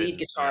got a lead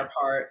guitar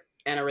part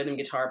and a rhythm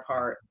guitar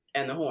part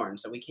and the horn.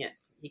 So he can't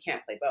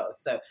play both.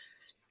 So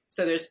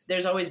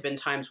there's always been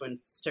times when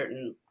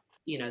certain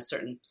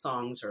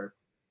songs, or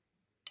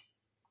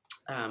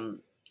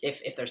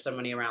if there's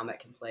somebody around that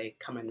can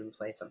come in and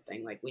play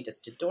something. Like we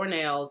just did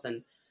Doornails,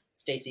 and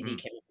Stacey D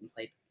came in and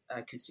played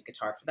acoustic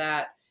guitar for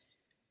that.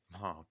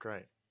 Oh,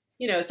 great.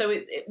 You know, so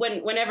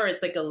whenever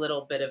it's like a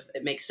little bit of,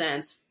 it makes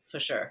sense, for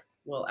sure,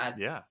 we'll add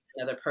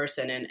another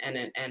person.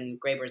 And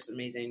Graber's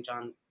amazing.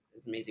 John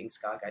is amazing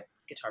ska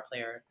guitar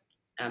player,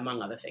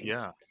 among other things.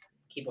 Yeah.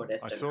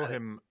 Keyboardist. I saw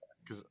him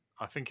because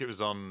I think it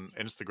was on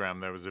Instagram.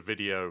 There was a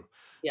video.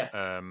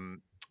 Yeah.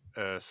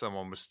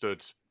 Someone was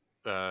stood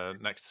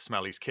next to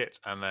Smelly's kit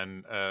and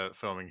then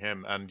filming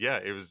him, and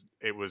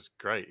it was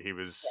great. He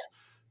was.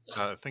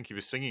 I think he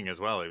was singing as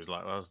well. He was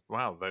like,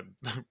 "Wow,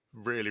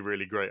 really,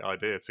 really great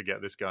idea to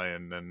get this guy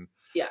in." And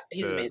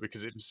he's amazing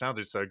because it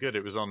sounded so good.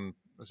 It was on,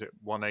 was it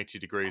 180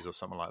 degrees or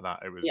something like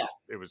that?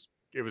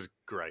 It was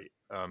great.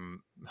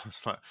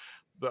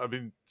 But I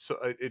mean, so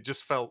it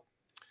just felt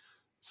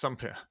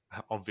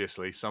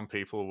obviously some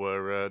people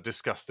were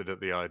disgusted at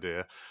the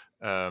idea,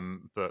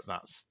 but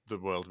that's the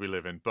world we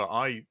live in. But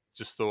I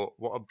just thought,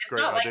 what a It's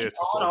great not like idea it's to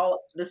on sort of, all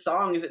the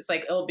songs. It's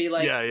like it'll be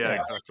like yeah, Yeah.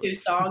 exactly. 2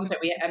 songs that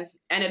we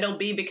and it'll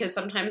be because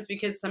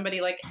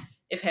somebody like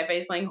if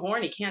Hefe's playing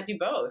horn, he can't do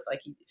both. Like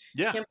he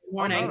Yeah, can't play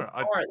horn and no,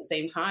 guitar at the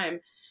same time.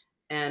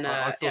 And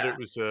I thought it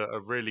was a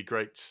really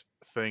great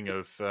thing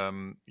of,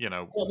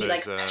 it'll be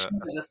like there's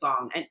sections of the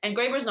song. And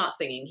Graeber's not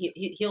singing.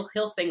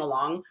 He'll sing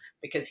along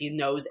because he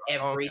knows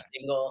every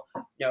single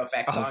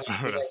NoFX song. fair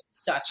He's enough. like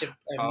such an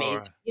amazing.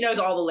 right. He knows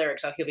all the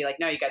lyrics, so he'll be like,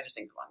 "No, you guys are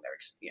singing the wrong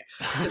lyrics." Yeah,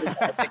 to the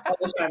guys, like all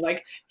the time,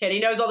 like, and he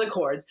knows all the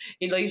chords.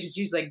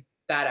 He's like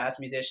badass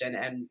musician,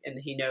 and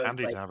he knows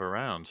handy like to have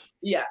around.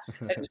 yeah,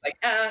 and he's like,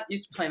 you're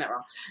playing that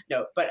wrong.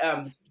 No, but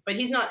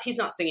he's not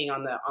singing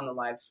on the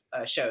live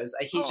shows.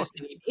 He's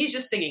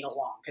just singing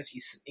along because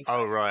he's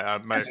Oh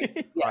right,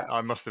 yeah.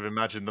 I must have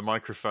imagined the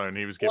microphone.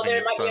 He was Well, giving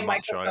there it might be so a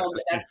much. microphone,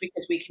 but that's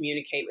because we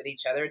communicate with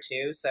each other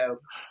too. So,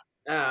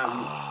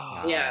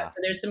 yeah, so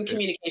there's some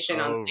communication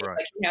on stage. Right.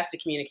 Like he has to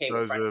communicate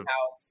with Those front are- of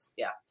house,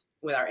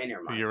 with our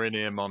inner mind. your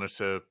in-ear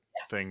monitor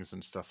things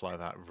and stuff like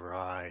that.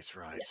 Right.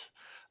 Yes.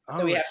 Oh,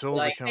 So we have it's to all be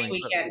like, becoming. hey,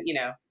 we can't,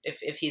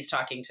 if he's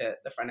talking to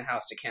the front of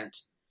house to Kent,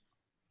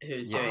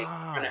 who's doing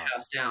front of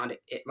house sound,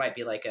 it might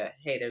be like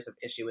hey, there's an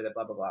issue with a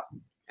blah blah blah,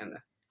 and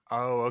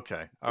Oh,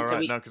 okay. All so right.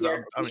 we No, can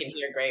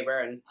hear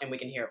Graeber and we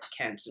can hear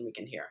Kent and we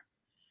can hear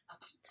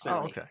Smelly.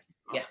 Oh, okay.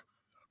 Yeah.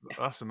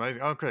 That's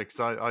amazing. Okay, because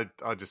I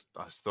just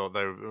thought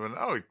they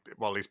were.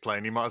 While he's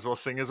playing, he might as well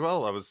sing as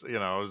well. I was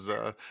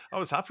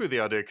happy with the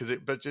idea because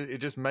it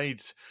just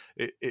made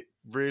it. It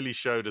really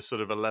showed a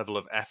sort of a level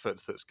of effort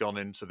that's gone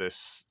into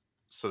this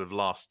sort of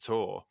last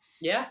tour.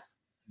 Yeah.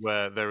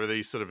 Where there are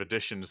these sort of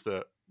additions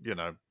that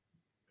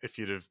if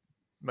you'd have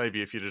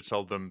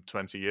told them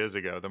 20 years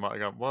ago, they might have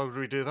gone, why would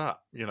we do that?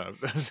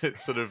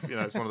 It's sort of,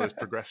 it's one of those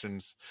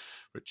progressions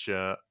which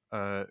is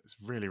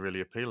really, really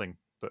appealing.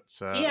 But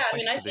I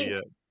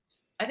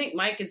think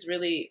Mike is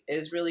really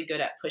good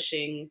at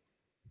pushing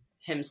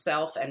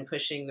himself and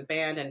pushing the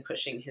band and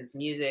pushing his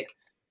music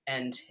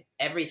and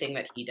everything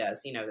that he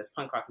does, this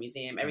punk rock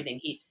museum, everything.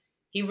 He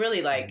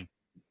really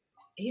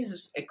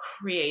he's a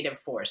creative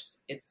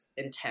force. It's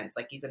intense.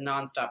 Like he's a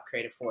nonstop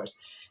creative force.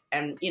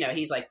 And,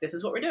 he's like, this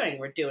is what we're doing.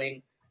 We're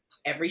doing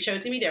every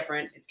show's gonna be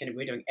different.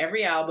 We're doing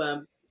every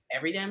album,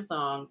 every damn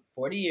song,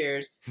 40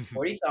 years,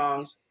 40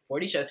 songs,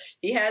 40 shows.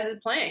 He has a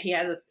plan. He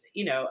has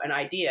an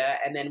idea.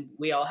 And then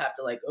we all have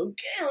to like,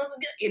 okay, let's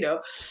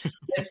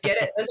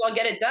all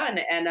get it done.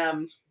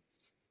 And,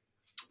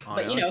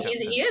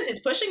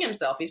 he's pushing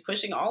himself. He's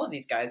pushing all of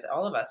these guys,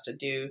 all of us to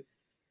do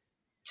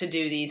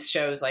these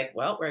shows. Like,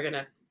 well, we're going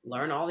to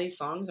learn all these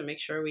songs and make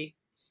sure we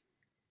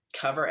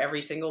cover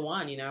every single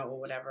one, or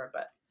whatever.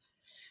 But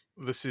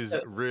this is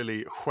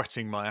really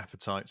whetting my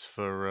appetites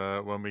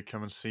for when we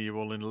come and see you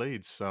all in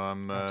Leeds. So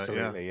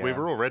Absolutely, we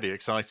were already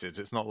excited.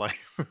 It's not like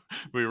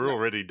we were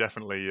already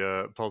definitely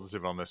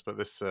positive on this, but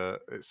this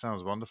it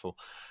sounds wonderful.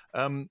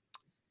 I'm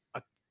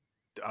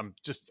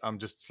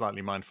just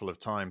slightly mindful of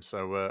time,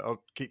 so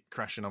I'll keep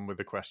crashing on with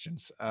the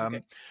questions.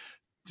 Okay.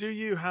 Do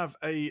you have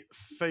a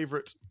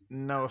favourite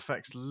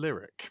NoFX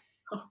lyric?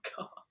 Oh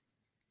God!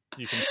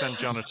 You can send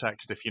John a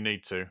text if you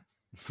need to.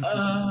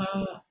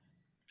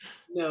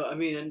 No, I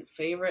mean,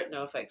 favorite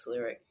NoFX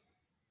lyric.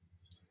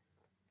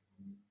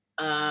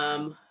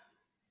 I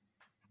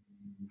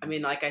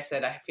mean, like I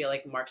said, I feel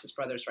like Marxist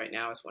Brothers right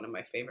now is one of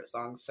my favorite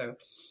songs. So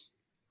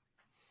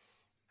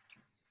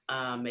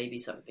maybe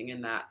something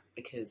in that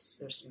because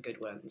there's some good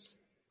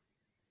ones.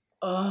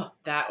 Oh,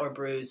 that or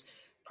Bruise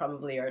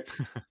probably are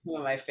some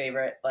of my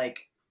favorite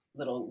like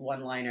little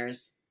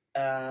one-liners.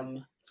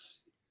 I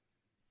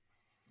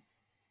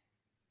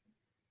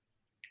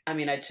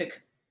mean, I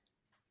took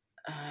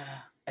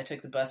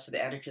the bus to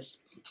the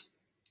Anarchist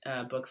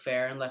book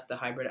fair and left the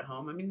hybrid at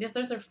home. I mean,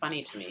 those are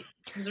funny to me.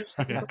 Those are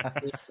so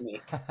funny to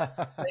me.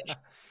 Like,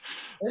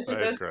 those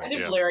kinds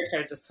of lyrics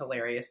are just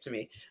hilarious to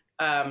me.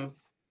 I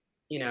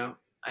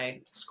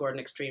scored an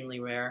extremely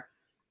rare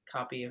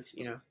copy of,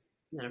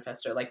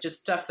 Manifesto, like just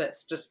stuff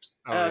that's just.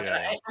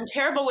 I'm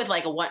terrible with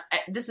like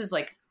this is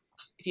like,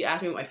 if you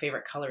ask me what my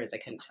favorite color is, I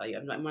couldn't tell you.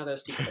 I'm one of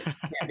those people that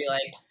can't be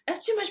like,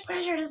 that's too much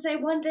pressure to say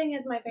one thing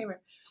is my favorite.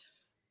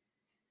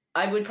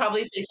 I would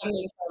probably say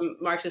something from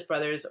Marxist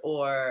Brothers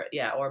or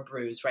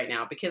Bruise right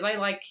now because I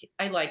like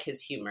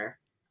his humor.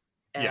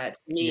 To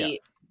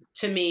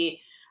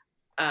me,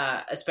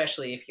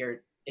 especially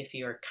if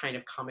you're kind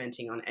of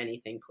commenting on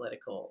anything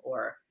political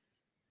or,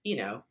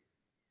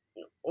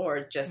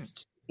 or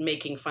just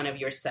making fun of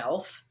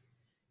yourself.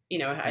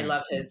 I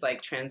love his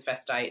like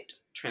transvestite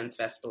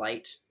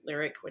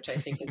lyric, which I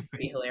think is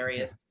pretty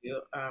hilarious too,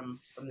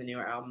 from the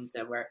newer albums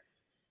where,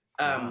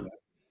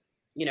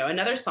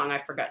 another song I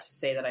forgot to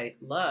say that I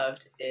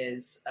loved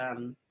is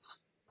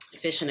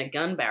Fish in a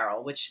Gun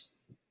Barrel, which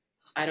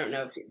I don't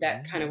know if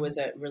that kind of was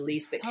a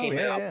release that came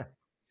out. Yeah.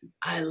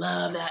 I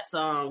love that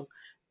song.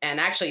 And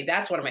actually,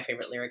 that's one of my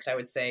favorite lyrics, I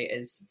would say,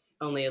 is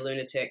only a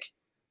lunatic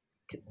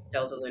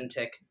sells a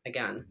lunatic a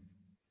gun.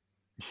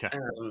 Yeah.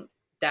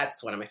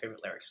 That's one of my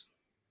favorite lyrics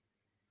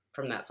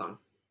from that song.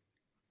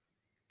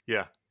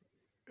 Yeah.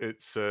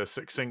 It's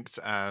succinct,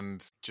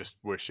 and just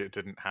wish it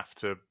didn't have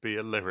to be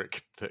a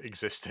lyric that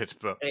existed.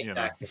 But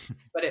Exactly.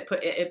 But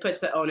it puts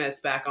the onus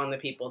back on the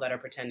people that are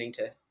pretending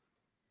to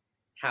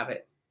have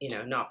it,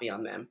 not be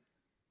on them.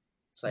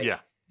 It's like,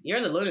 you're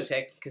the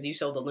lunatic because you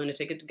sold the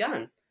lunatic a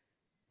gun.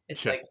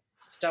 It's like,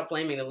 stop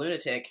blaming the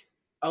lunatic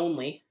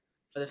only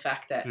for the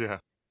fact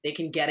that they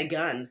can get a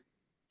gun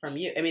from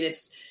you. I mean,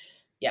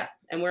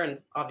 and we're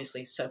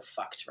obviously so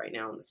fucked right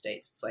now in the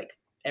States. It's like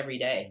every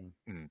day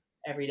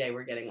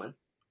we're getting one.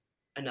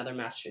 Another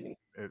mass shooting.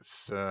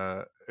 It's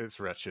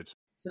wretched.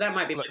 So that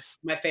might be one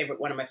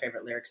of my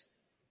favorite lyrics.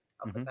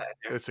 I'll put that in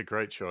there. It's a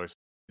great choice.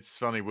 It's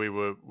funny, we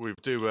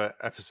do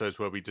episodes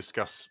where we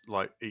discuss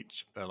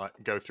each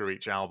go through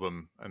each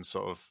album and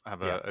sort of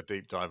have a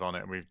deep dive on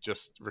it, and we've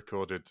just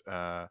recorded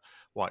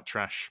White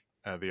Trash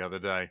the other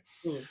day.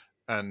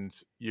 And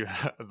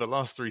the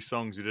last 3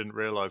 songs you didn't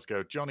realize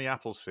go Johnny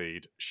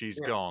Appleseed, She's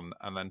Gone,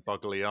 and then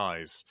Buggly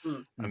Eyes.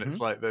 And it's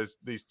like there's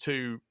these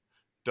 2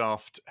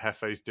 daft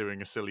Hefes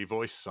doing a silly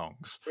voice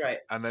songs, right?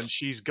 And then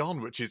She's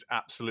Gone, which is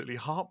absolutely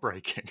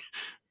heartbreaking.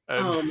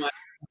 Oh my!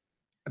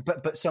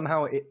 But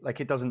somehow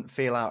it doesn't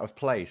feel out of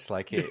place.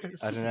 Like I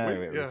don't know.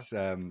 Weird, it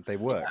was they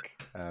work,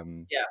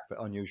 but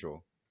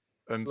unusual.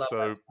 And love so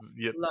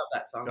love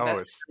that song.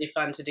 That's really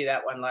fun to do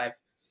that one live.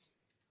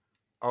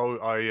 Oh,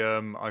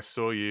 I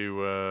saw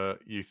you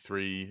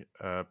 3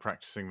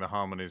 practicing the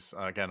harmonies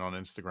again on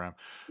Instagram,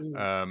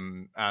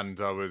 and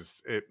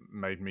it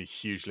made me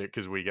hugely,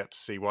 because we get to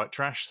see White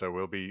Trash, so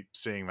we'll be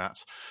seeing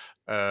that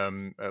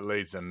at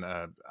Leeds, and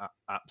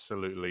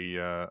absolutely,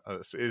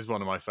 it is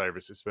one of my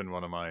favorites. It's been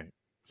one of my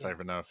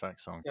favorite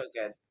NOFX songs. So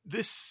good.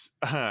 This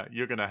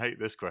you're gonna hate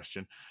this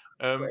question.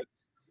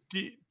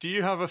 Do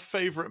you have a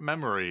favorite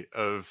memory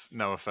of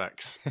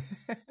NOFX?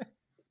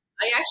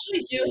 I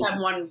actually do have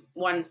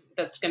one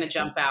that's going to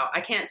jump out.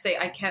 I can't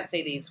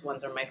say these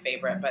ones are my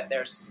favorite, but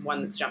there's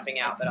one that's jumping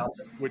out that I'll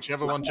just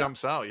whichever one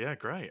jumps out. Yeah,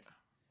 great.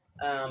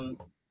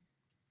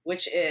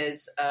 Which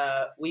is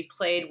we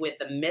played with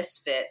the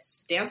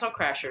Misfits. Dancehall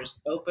Crashers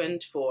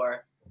opened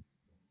for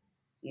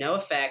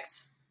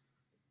NOFX,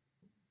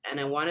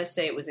 and I want to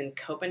say it was in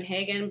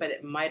Copenhagen, but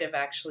it might have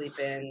actually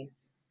been.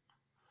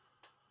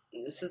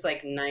 This is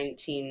like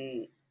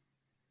 19.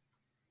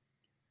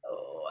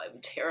 Oh, I'm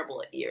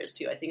terrible at years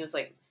too. I think it was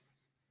like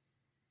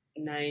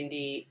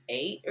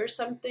 98 or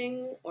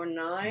something, or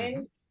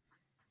 9.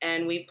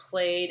 And we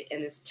played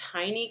in this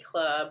tiny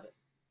club,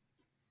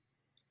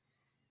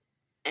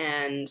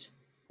 and it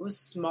was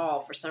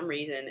small for some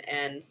reason.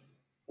 And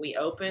we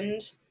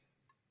opened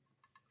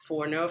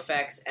for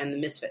NOFX and the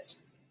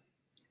Misfits.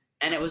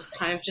 And it was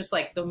kind of just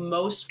like the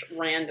most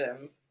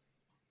random.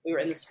 We were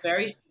in this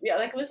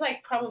it was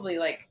like probably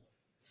like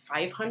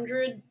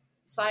 500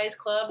 size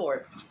club,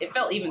 or it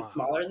felt even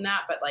smaller than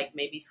that, but like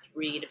maybe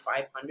 300 to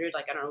 500.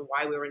 Like, I don't know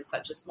why we were in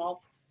such a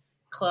small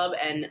club.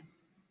 And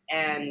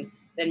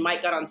then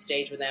Mike got on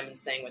stage with them and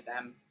sang with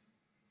them.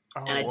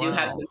 And I do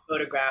have some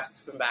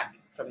photographs from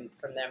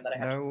them that I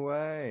have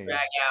to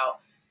drag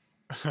out.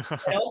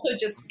 And also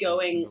just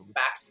going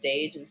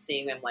backstage and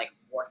seeing them like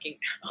working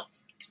out.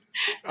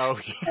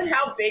 And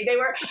how big they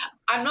were.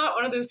 I'm not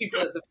one of those people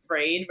that's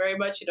afraid very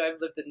much. I've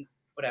lived in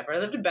whatever. I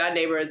lived in bad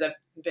neighborhoods. I've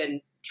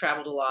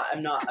traveled a lot.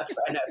 I'm not a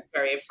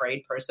very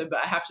afraid person, but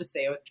I have to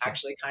say I was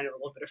actually kind of a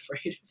little bit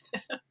afraid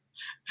of them.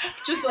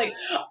 Just like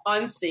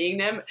on seeing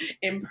them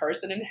in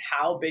person and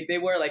how big they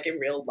were, like in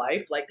real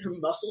life, like their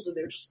muscles, and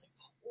they're just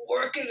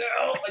working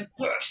out like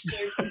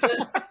backstage.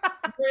 Just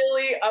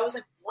really, I was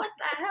like, what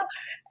the hell?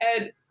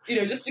 And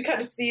just to kind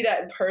of see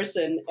that in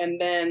person,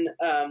 and then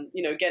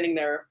getting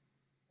their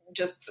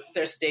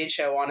stage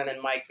show on, and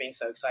then Mike being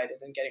so excited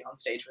and getting on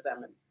stage with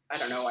them, and I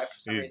don't know why for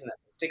some reason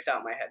that sticks out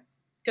in my head,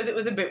 because it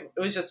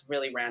was just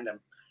really random.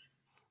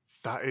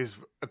 That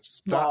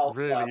Small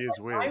really club. is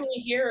weird. Why are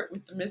we here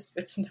with the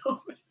Misfits?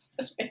 No, it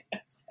doesn't make no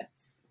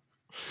sense.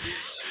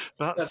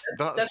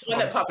 That's one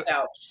that pops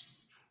out.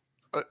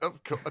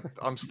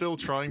 I'm still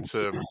trying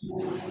to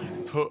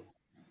put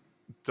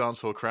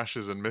Dancehall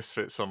Crashers and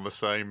Misfits on the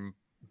same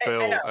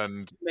bill,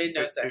 and it made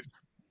no sense.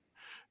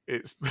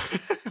 It's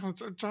I'm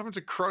having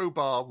to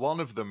crowbar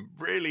one of them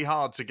really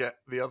hard to get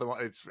the other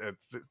one.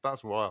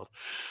 That's wild.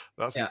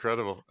 That's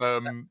incredible.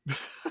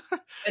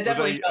 It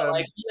definitely felt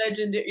like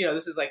legendary.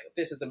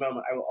 This is a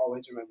moment I will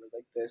always remember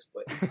like this.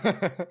 But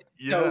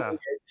it's so weird,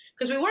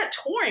 because we weren't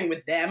touring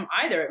with them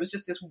either. It was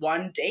just this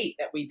one date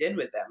that we did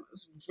with them.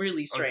 It was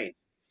really strange.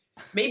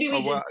 Maybe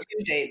we did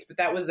 2 dates, but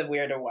that was the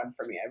weirder one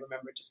for me. I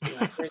remember just being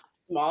like, we're in a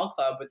small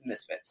club with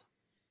Misfits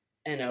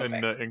and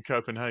in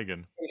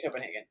Copenhagen. In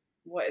Copenhagen.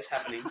 What is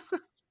happening?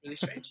 Really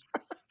strange.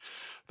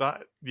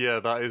 That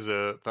is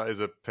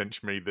a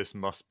pinch me. This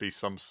must be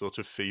some sort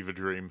of fever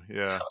dream.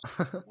 Yeah.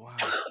 Wow.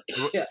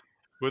 Yeah.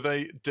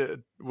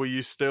 Were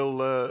you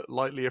still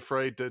lightly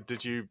afraid?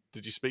 Did you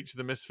speak to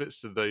the Misfits?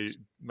 Did they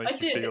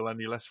make you feel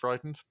any less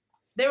frightened?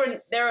 They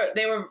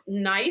were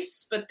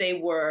nice, but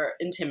they were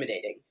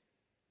intimidating.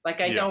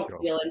 Like, I don't sure.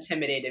 feel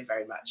intimidated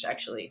very much,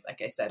 actually.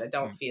 Like I said, I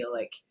don't feel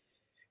like,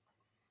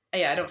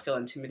 I don't feel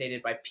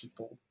intimidated by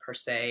people per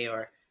se,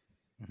 or,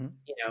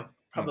 you know,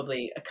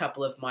 probably a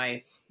couple of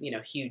my, you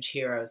know, huge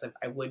heroes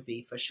I would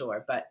be for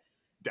sure. But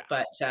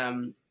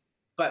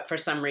for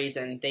some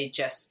reason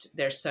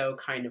they're so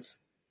kind of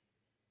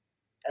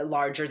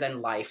larger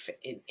than life.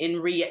 In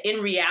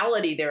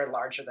reality, they're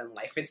larger than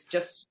life. It's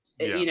just,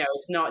 you know,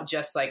 it's not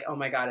just like, oh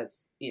my God,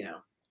 it's, you know,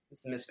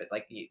 it's the Misfits.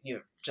 Like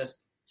you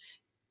just,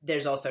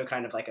 there's also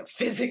kind of like a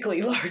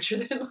physically larger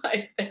than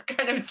life that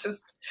kind of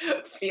just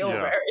feel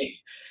very,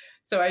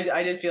 so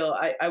I did feel,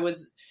 I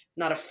was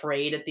not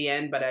afraid at the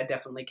end, but I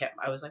definitely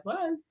I was like,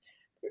 well,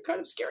 you're kind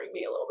of scaring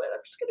me a little bit.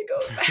 I'm just going to go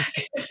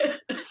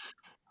back.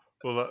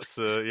 Well, that's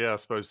I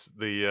suppose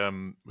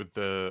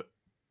the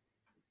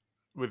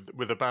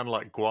with a band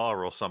like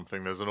Guar or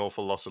something, there's an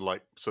awful lot of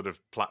like sort of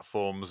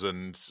platforms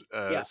and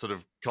sort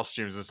of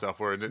costumes and stuff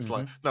where it's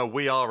like, no,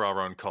 we are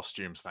our own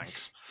costumes,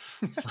 thanks.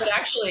 But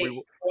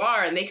actually,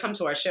 Guar, and they come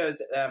to our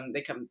shows.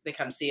 They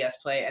come see us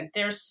play, and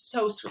they're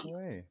so sweet.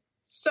 Oh,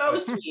 so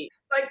sweet.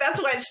 Like,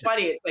 that's why it's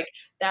funny. It's like,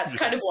 that's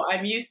kind of what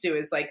I'm used to,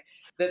 is like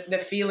the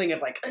feeling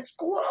of like, it's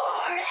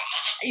Guar,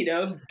 you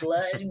know,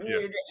 blood.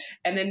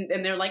 And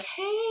they're like,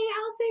 hey,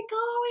 how's it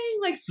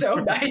going? Like, so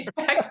nice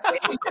backstage.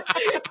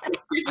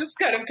 You're just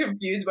kind of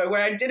confused by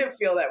where I didn't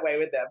feel that way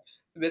with them,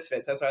 the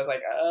Misfits. That's why I was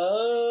like,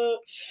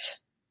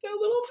 they're a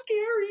little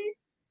scary.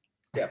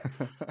 Yeah.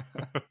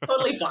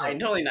 Totally fine.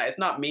 Totally nice.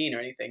 Not mean or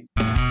anything.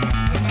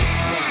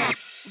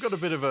 We've got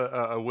a bit of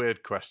a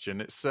weird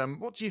question. It's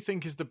what do you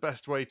think is the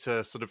best way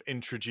to sort of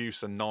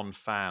introduce a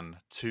non-fan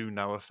to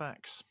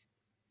NOFX?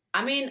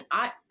 I mean,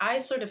 I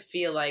sort of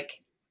feel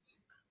like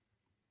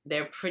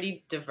they're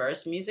pretty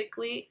diverse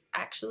musically,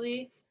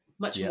 actually,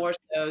 much more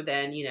so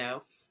than, you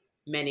know,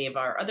 many of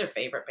our other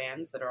favorite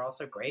bands that are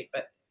also great.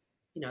 But,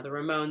 you know, the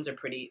Ramones are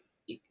pretty,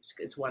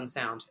 it's one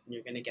sound, and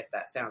you're going to get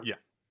that sound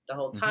the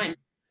whole time.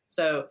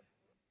 So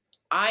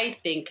I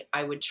think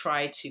I would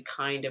try to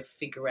kind of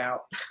figure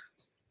out,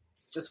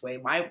 it's just the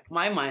way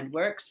my mind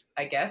works,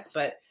 I guess,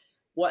 but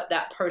what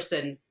that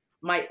person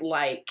might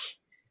like,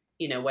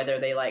 you know, whether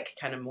they like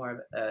kind of more of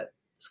a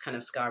kind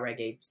of ska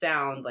reggae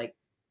sound, like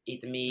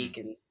Eat the Meek,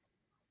 and,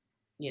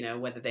 you know,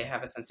 whether they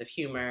have a sense of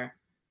humor.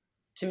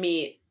 To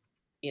me,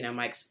 you know,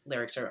 Mike's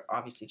lyrics are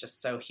obviously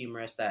just so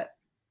humorous that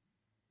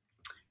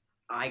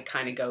I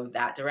kind of go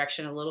that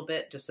direction a little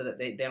bit, just so that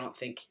they don't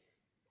think,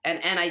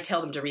 and I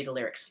tell them to read the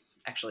lyrics,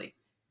 actually,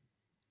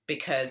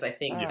 because I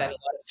think that a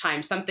lot of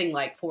times something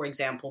like, for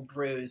example,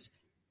 Bruise,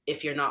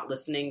 if you're not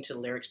listening to the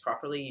lyrics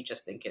properly, you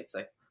just think it's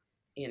a,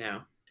 you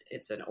know,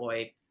 it's an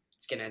oi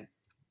skinhead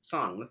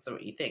song. That's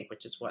what you think,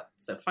 which is what's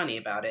so funny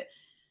about it.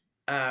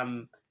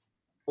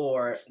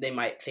 Or they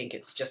might think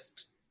it's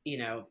just, you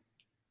know,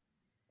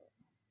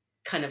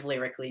 kind of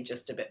lyrically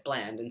just a bit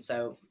bland. And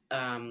so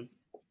the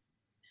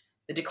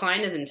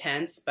Decline is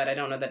intense, but I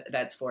don't know that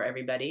that's for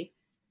everybody.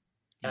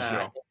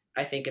 Sure.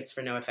 I think it's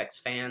for NOFX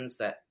fans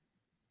that,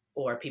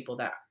 or people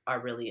that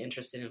are really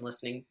interested in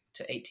listening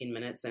to 18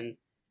 minutes and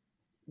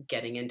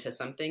getting into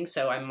something.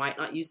 So I might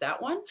not use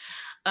that one.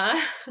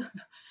 I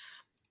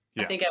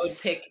think I would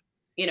pick,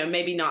 you know,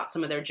 maybe not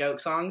some of their joke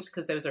songs,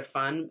 because those are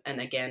fun.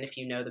 And again, if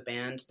you know the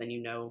band, then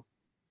you know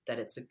that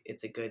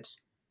it's a good,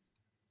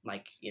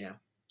 like, you know,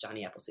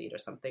 Johnny Appleseed or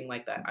something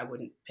like that. I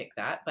wouldn't pick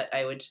that, but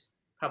I would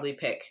probably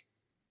pick,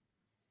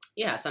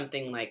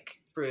 something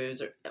like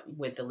Bruise, or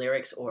with the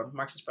lyrics, or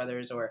Marxist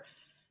Brothers, or,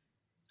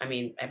 I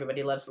mean,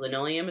 Everybody Loves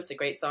Linoleum. It's a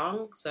great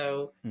song.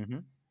 So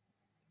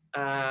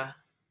I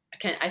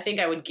think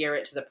I would gear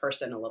it to the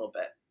person a little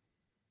bit.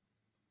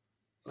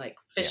 Like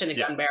Fish in a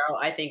Gun Barrel,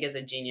 I think, is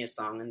a genius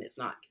song, and it's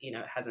not, you know,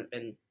 it hasn't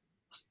been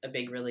a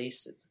big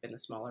release. It's been a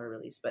smaller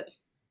release, but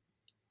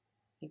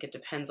I think it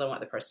depends on what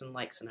the person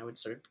likes, and I would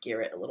sort of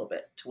gear it a little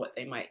bit to what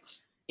they might,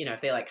 you know,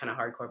 if they like kind of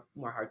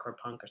more hardcore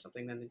punk or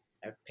something, then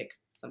I would pick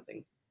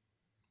something.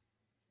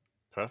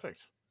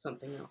 Perfect.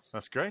 Something else.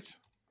 That's great.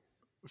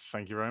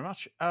 Thank you very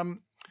much.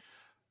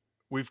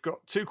 We've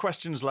got 2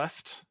 questions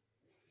left.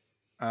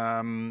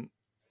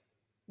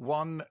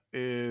 One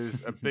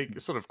is a big,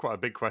 sort of quite a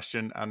big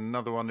question, and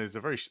another one is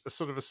a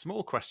sort of a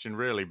small question,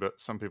 really, but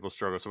some people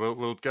struggle. So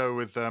we'll go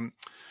with,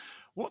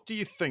 what do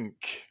you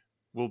think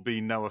will be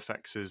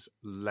NOFX's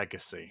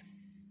legacy?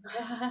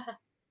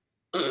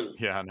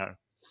 Yeah, I know.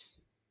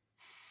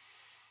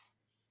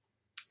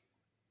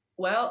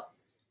 Well,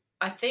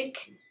 I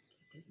think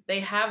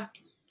they have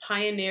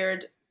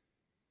pioneered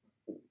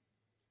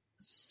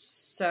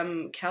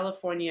some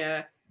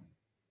California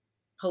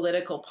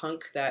political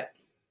punk that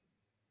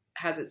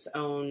has its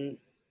own,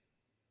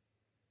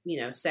 you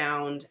know,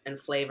 sound and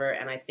flavor,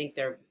 and I think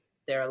they're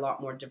a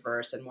lot more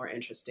diverse and more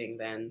interesting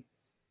than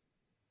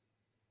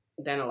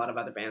a lot of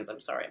other bands. I'm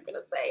sorry, I'm gonna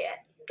say it.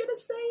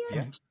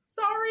 Yeah.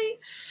 Sorry.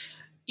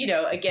 You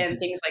know, again,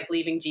 things like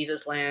Leaving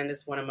Jesus Land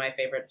is one of my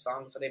favorite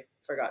songs that I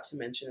forgot to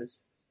mention. Is,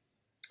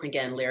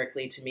 again,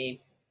 lyrically, to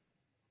me,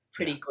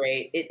 pretty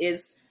great. It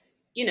is,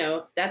 you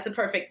know, that's a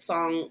perfect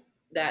song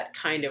that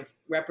kind of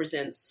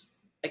represents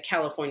a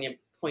California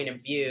point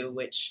of view,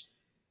 which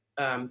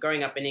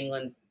growing up in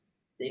England,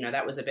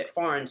 that was a bit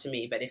foreign to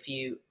me. But if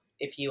you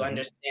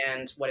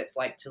understand what it's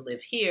like to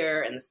live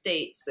here in the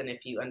States, and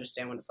if you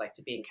understand what it's like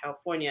to be in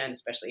California, and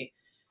especially,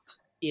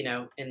 in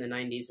the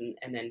 90s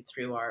and then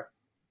through our,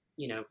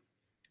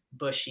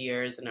 Bush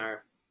years and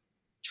our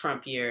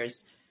Trump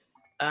years.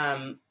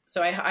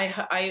 So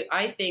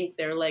I think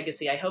their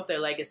legacy, I hope their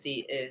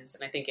legacy is,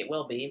 and I think it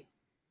will be,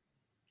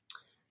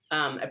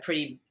 a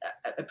pretty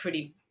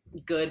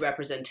good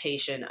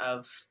representation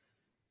of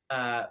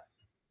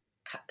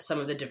some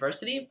of the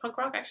diversity of punk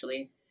rock,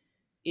 actually.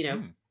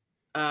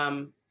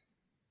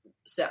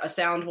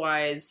 Sound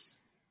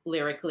wise,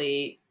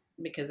 lyrically,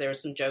 because there were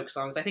some joke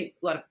songs. I think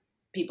a lot of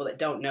people that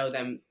don't know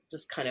them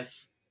just kind of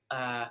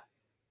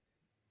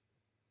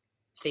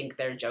think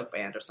they're a joke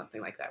band or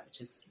something like that, which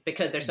is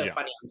because they're so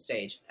funny on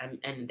stage,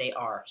 and they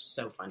are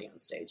so funny on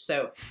stage.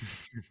 So,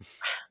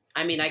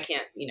 I mean, I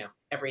can't,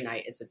 every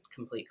night it's a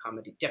complete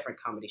different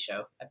comedy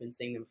show. I've been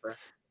seeing them for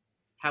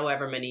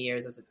however many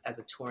years as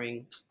a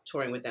touring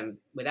with them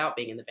without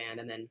being in the band,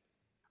 and then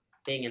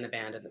being in the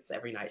band, and it's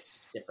every night it's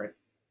just different,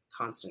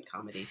 constant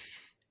comedy.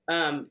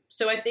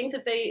 So I think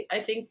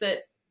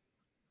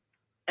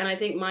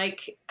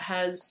Mike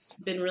has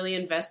been really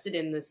invested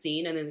in the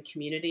scene and in the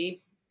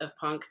community of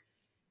punk,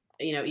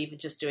 even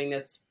just doing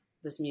this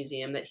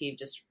museum that he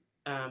just,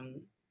 that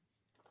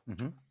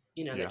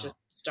just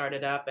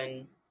started up.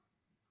 And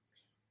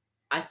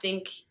I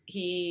think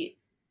he's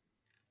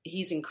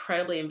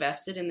incredibly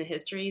invested in the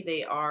history.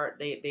 They are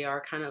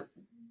kind of,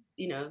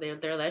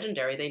 they're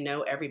legendary. They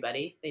know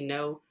everybody. They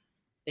know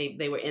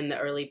they were in the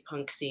early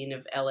punk scene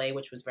of LA,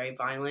 which was very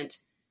violent.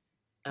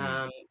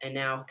 And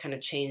now kind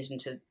of changed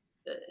into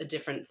a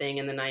different thing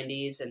in the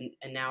 90s, and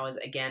now is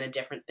again a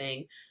different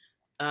thing.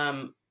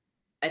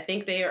 I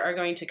think they are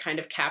going to kind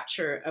of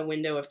capture a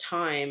window of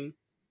time,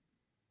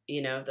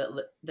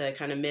 the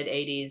kind of mid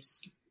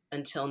 80s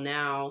until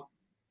now,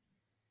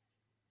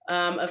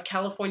 of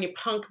California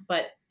punk,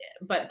 but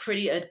a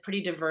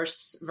pretty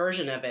diverse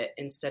version of it,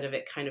 instead of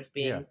it kind of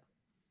being,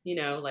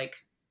 like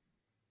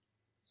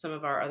some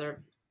of our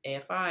other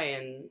AFI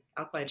and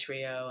Alkaline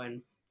Trio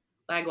and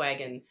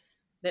Lagwagon.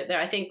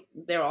 I think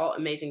they're all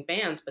amazing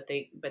bands, but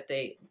they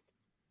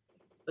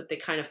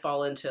kind of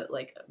fall into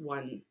like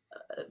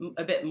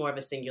a bit more of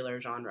a singular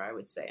genre, I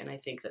would say. And I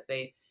think that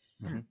they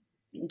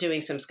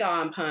doing some ska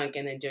and punk,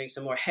 and then doing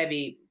some more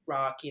heavy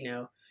rock,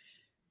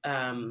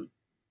 and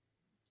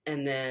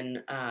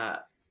then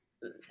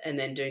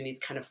doing these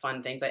kind of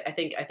fun things. I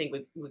think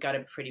we got a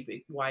pretty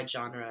big wide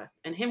genre,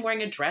 and him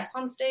wearing a dress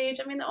on stage.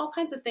 I mean, all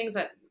kinds of things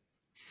that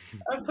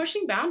are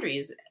pushing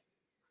boundaries.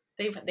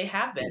 They've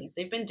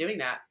been doing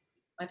that.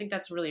 I think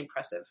that's really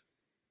impressive.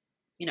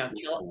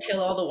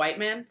 Kill All the White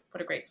Man.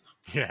 What a great song.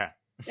 Yeah.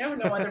 No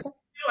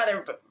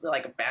other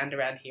like a band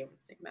around here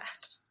would sing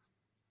that.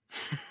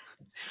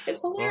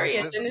 It's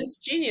hilarious, and it's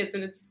genius,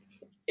 and it's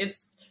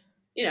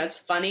it's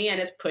funny,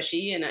 and it's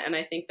pushy, and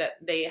I think that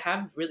they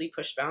have really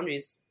pushed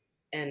boundaries,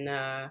 and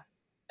I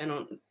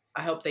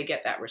hope they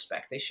get that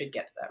respect. They should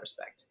get that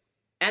respect,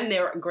 and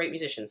they're great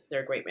musicians.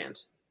 They're a great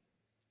band.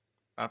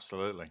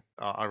 Absolutely.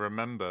 I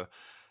remember,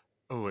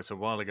 it's a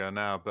while ago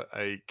now, but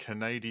a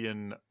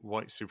Canadian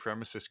white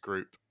supremacist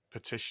group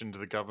petitioned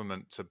the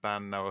government to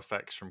ban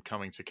NOFX from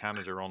coming to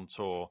Canada on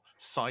tour,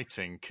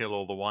 citing Kill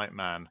All the White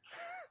Man,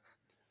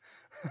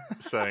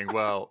 saying,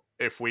 well,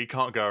 if we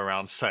can't go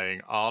around saying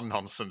our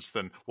nonsense,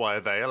 then why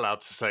are they allowed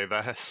to say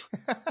theirs?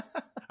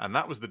 And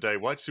that was the day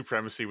white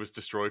supremacy was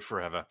destroyed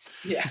forever.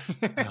 Yeah.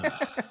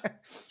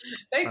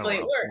 Thankfully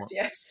it worked,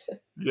 yes.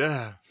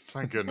 Yeah,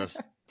 thank goodness.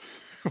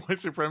 White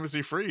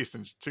supremacy free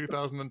since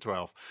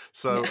 2012.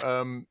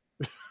 So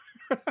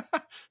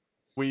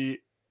we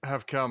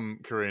have come,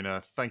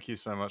 Karina, thank you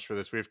so much for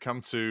this. We've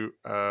come to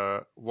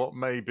what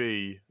may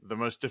be the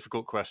most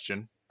difficult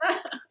question.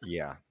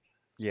 Yeah.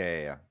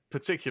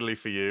 Particularly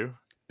for you.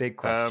 Big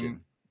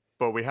question.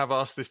 But we have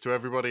asked this to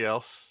everybody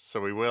else, so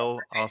we will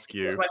ask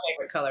you. It's my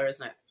favorite color,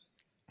 isn't it?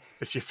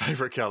 It's your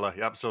favorite color,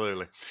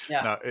 absolutely.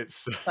 Yeah. No,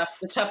 it's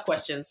the tough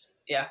questions.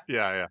 Yeah.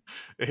 Yeah.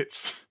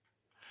 It's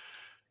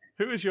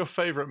who is your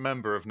favorite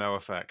member of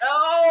NOFX?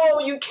 Oh,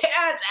 you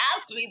can't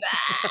ask me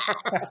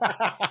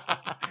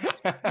that.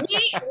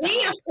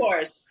 me, of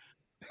course.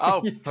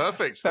 Oh,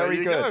 perfect.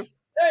 Very good.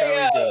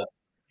 There you go.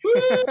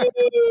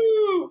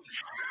 Woo!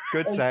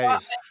 Good save.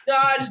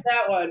 Dodge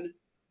that one.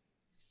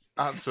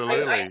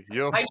 Absolutely.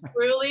 I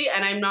truly,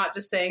 and I'm not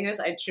just saying this,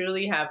 I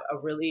truly have a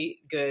really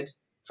good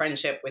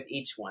friendship with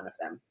each one of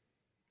them.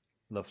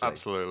 Lovely.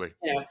 Absolutely.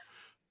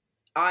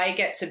 I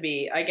get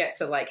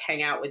to like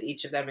hang out with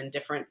each of them in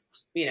different,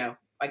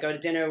 I go to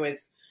dinner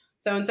with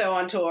so-and-so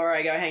on tour.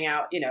 I go hang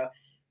out,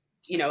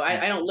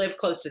 I don't live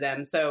close to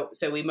them. So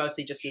we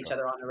mostly just see each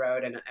other on the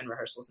road and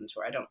rehearsals and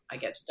tour. I don't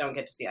get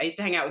to see. I used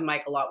to hang out with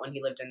Mike a lot when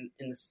he lived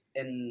in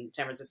San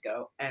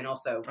Francisco, and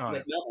also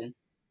with Melvin,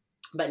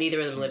 but neither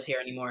of them live here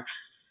anymore.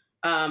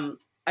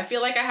 I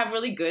feel like I have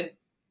really good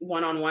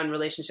one-on-one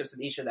relationships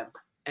with each of them.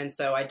 And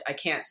so I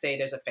can't say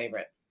there's a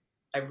favorite.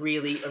 I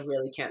really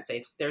can't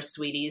say. They're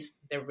sweeties.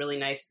 They're really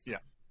nice.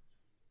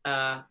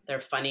 Yeah. They're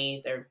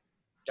funny.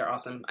 they're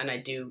awesome, and I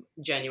do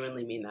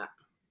genuinely mean that.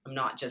 I'm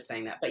not just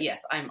saying that, but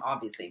yes, I'm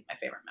obviously my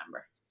favorite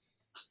member.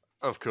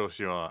 Of course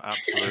you are.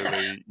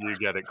 Absolutely. You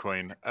get it,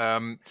 Queen.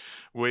 No,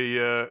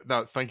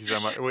 thank you so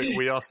much.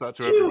 We asked that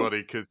to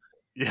everybody because,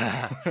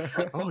 yeah.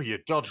 Oh, you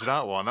dodged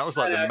that one. That was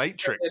like the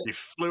Matrix. You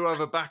flew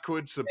over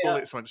backwards. The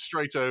bullets went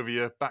straight over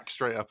you, back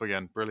straight up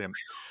again. Brilliant.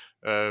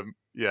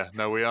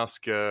 We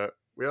ask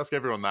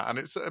everyone that, and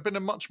it's been a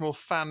much more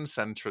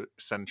fan-centric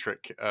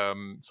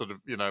sort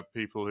of,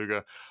 people who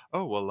go,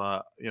 oh, well,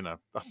 I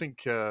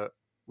think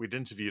we'd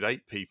interviewed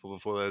 8 people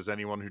before there's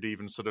anyone who'd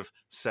even sort of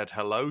said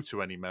hello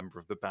to any member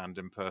of the band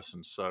in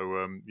person.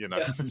 So,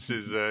 this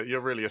is,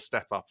 you're really a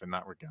step up in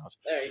that regard.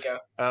 There you go.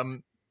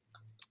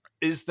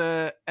 Is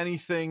there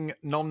anything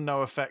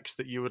non-NOFX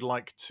that you would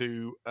like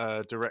to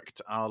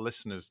direct our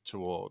listeners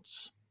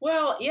towards?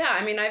 Well, yeah,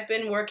 I mean, I've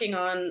been working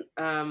on,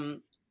 I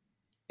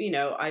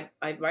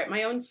write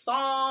my own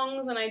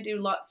songs, and I do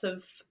lots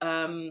of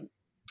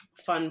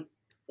fun,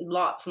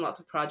 lots and lots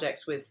of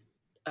projects with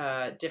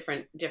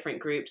different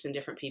groups and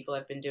different people.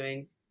 I've been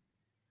doing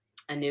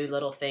a new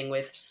little thing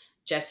with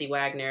Jesse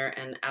Wagner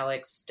and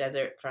Alex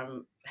Desert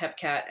from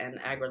Hepcat and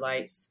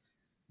Agrolites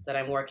that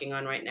I'm working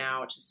on right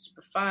now, which is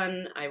super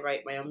fun. I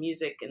write my own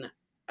music, and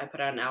I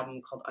put out an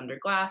album called Under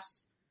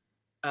Glass.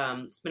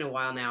 It's been a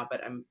while now,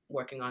 but I'm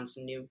working on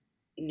some new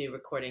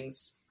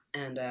recordings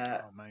and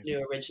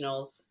new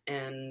originals,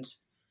 and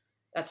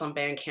that's on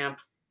Bandcamp.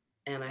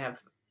 And I have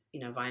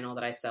vinyl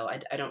that I sell.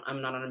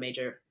 I'm not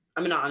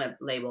on a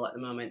label at the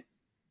moment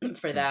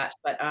for that,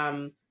 but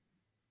I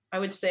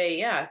would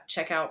say,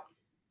 check out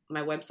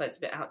my website's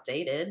a bit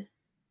outdated,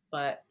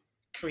 but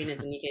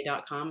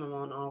KarinaDenike.com. I'm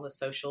on all the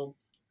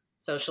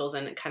socials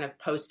and kind of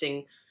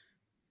posting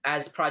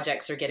as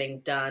projects are getting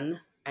done.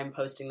 I'm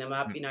posting them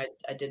up.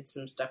 I did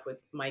some stuff with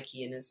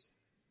Mikey and his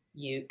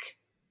uke,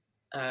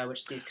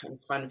 which these kind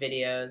of fun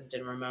videos.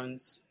 Did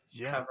Ramone's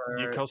cover.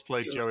 You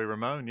cosplayed Joey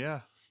Ramone,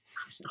 yeah.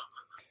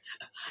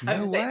 No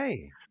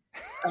way.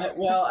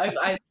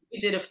 We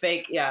did a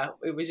fake. Yeah,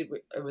 it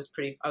was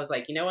pretty. I was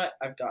like, you know what?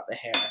 I've got the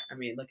hair. I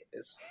mean, look at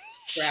this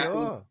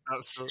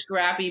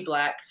scrappy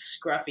black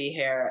scruffy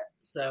hair.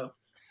 So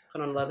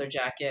put on a leather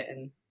jacket,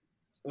 and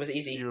it was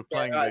easy. You were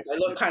playing. I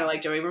look kind of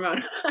like Joey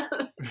Ramone.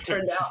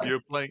 Turned out.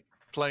 You were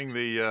playing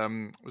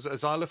the was it a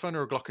xylophone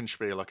or a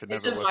glockenspiel?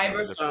 It's a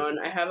vibraphone.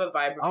 I have a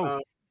vibraphone.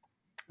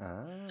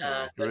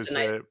 So it's a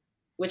nice,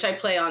 which I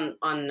play on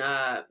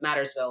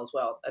Mattersville as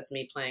well. That's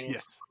me playing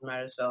on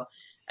Mattersville.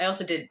 I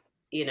also did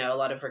a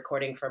lot of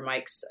recording for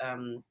Mike's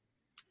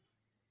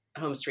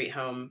Home Street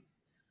Home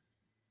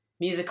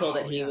musical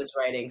that he was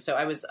writing. So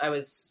I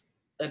was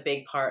a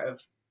big part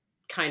of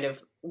kind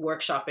of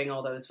workshopping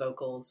all those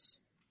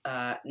vocals.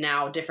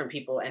 Now different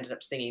people ended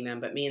up singing them,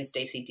 but me and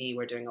Stacey D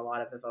were doing a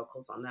lot of the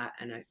vocals on that,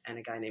 and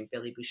a guy named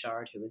Billy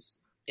Bouchard who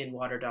was in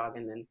Water Dog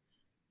and then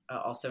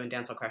also in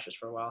Dancehall Crashers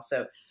for a while.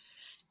 So,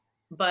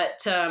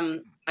 but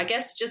I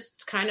guess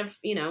just kind of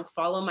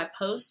follow my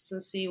posts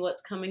and see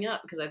what's coming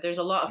up, because there's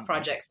a lot of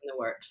projects in the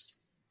works.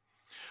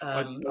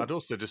 I'd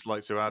also just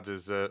like to add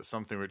is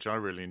something which I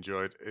really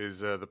enjoyed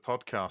is the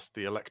podcast,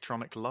 The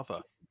Electronic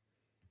Lover.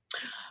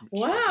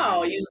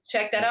 Wow, you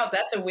check that out.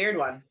 That's a weird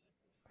one.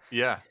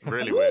 Yeah,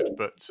 really weird,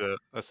 but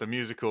that's a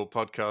musical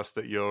podcast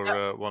that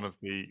you're one of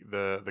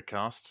the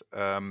cast.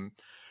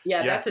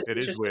 That's an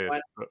interesting weird,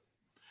 one.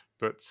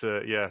 But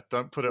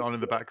don't put it on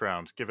in the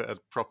background. Give it a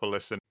proper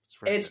listen.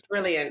 It's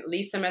brilliant.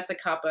 Lisa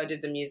Metzacapa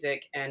did the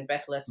music, and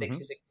Beth Lessick,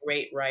 who's a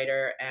great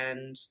writer,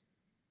 and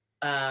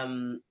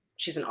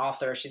she's an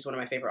author. She's one of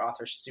my favorite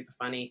authors. She's super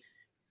funny.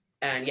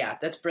 And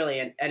that's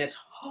brilliant. And it's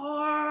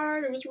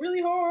hard. It was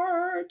really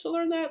hard to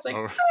learn that. It's like,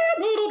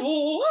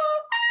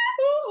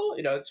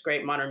 it's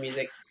great modern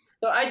music.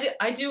 So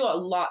I do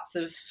lots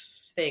of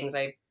things.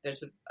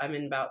 I'm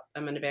in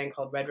a band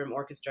called Red Room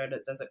Orchestra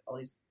that does all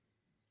these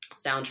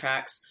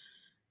soundtracks.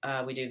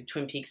 We do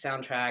Twin Peaks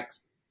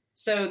soundtracks.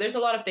 So there's a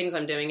lot of things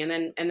I'm doing,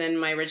 and then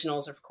my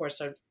originals, of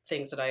course, are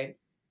things that I,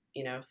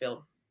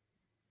 feel,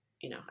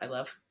 I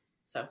love.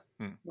 So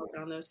working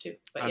on those too.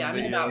 But and I'm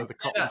in about the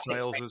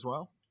Cottontails as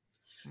well.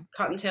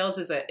 Cottontails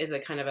is a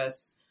kind of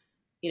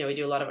we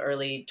do a lot of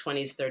early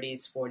 20s,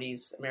 30s,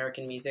 40s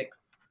American music.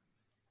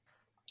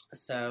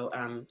 So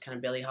kind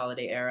of Billie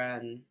Holiday era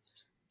and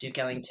Duke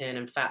Ellington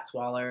and Fats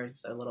Waller,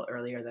 so a little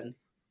earlier than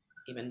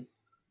even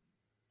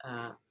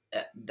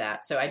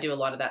that. So I do a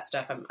lot of that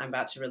stuff. I'm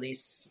about to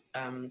release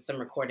some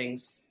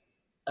recordings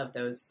of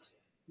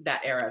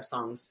that era of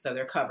songs. So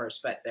they're covers,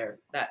 but they're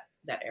that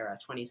era,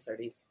 20s,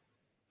 30s,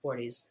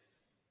 40s.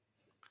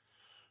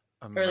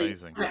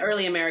 Amazing.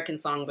 Early American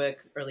songbook,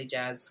 early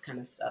jazz kind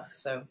of stuff.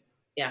 So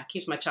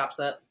keeps my chops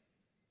up.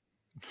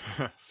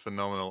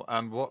 Phenomenal.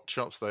 And what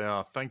chops they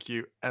are. Thank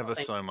you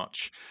so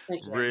much.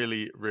 Thank you.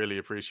 Really, really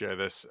appreciate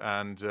this.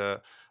 And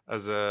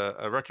as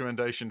a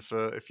recommendation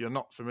for if you're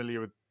not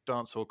familiar with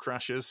Dancehall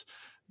Crashers,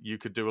 you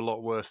could do a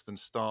lot worse than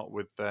start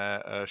with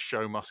their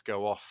Show Must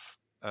Go Off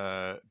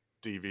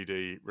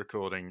DVD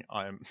recording.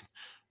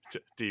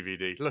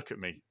 DVD. Look at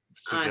me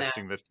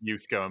suggesting that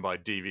youth go and buy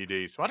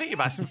DVDs. Why don't you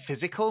buy some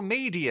physical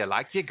media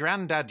like your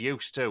granddad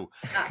used to?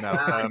 That's No,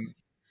 right.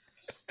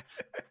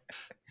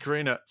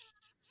 Karina,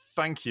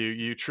 thank you.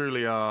 You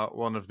truly are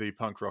one of the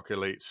punk rock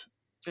elite.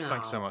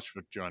 Thanks so Oh, much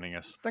for joining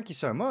us. Thank you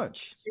so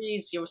much.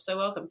 please, you're so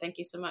welcome. Thank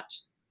you so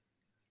much.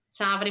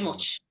 So very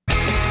much.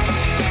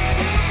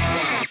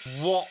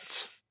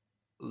 What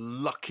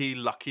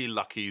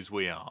luckies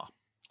we are.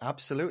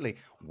 Absolutely.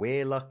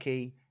 We're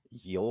lucky.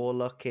 You're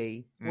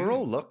lucky. We're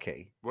all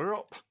lucky. We're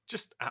up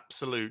just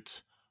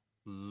absolute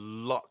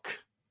luck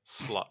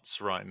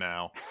sluts right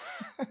now.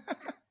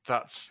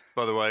 That's,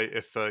 by the way,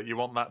 if you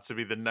want that to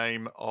be the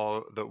name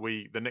or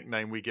the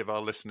nickname we give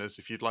our listeners,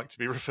 if you'd like to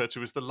be referred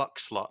to as the luck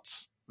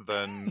sluts,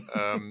 then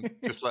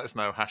just let us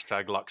know.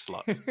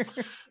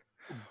 #lucksluts.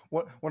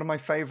 One of my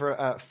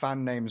favorite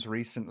fan names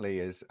recently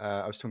is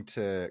I was talking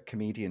to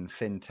comedian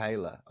Finn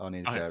Taylor on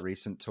his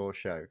recent tour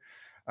show.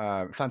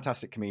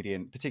 Fantastic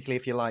comedian, particularly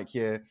if you like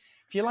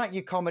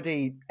your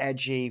comedy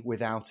edgy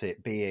without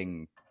it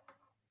being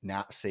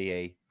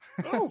Nazi-y.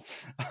 Oh.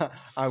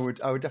 I would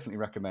definitely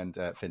recommend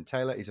Finn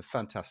Taylor. He's a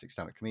fantastic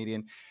stand-up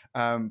comedian.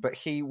 But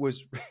he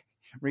was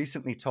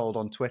recently told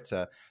on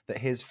Twitter that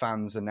his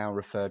fans are now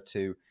referred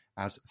to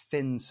as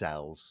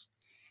Fincels,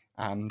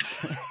 and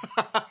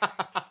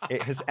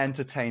it has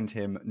entertained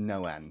him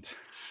no end.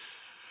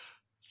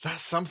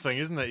 That's something,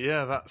 isn't it?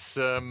 Yeah, that's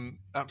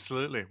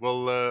absolutely.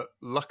 Well,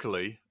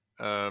 luckily,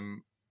 I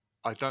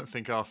don't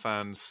think our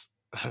fans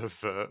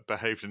have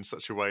behaved in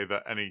such a way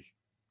that any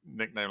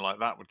nickname like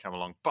that would come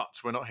along. But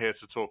we're not here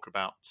to talk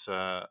about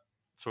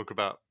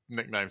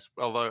nicknames.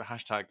 Although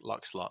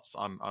 #lucksluts,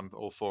 I'm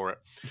all for it.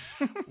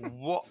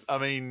 What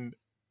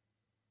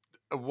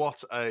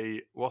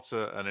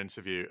an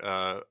interview!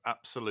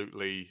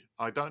 Absolutely.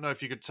 I don't know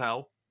if you could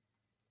tell.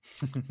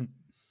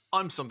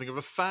 I'm something of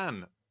a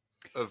fan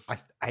of.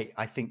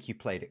 I think you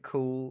played it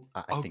cool.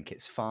 I think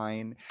it's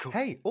fine. Cool.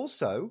 Hey,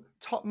 also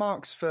top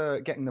marks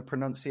for getting the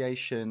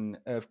pronunciation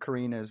of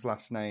Karina's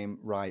last name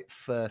right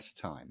first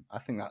time. I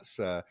think that's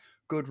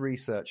good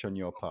research on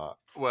your part.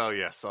 Well,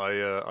 yes,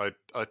 I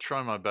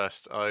try my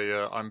best.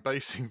 I'm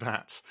basing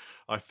that,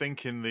 I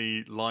think, in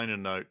the liner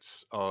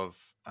notes of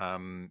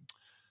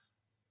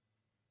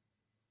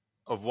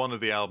one of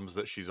the albums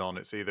that she's on.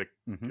 It's either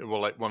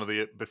like one of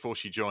the before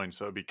she joined,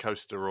 so it'd be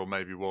Coaster or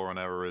maybe War on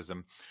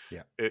Errorism.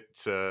 Yeah, it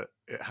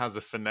has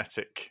a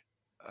phonetic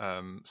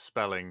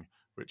spelling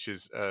which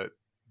is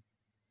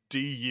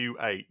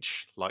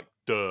DUH, like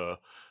duh,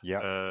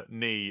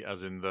 knee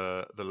as in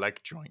the leg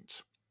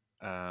joint,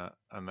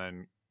 and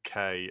then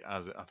K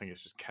as I think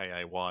it's just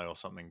KAY or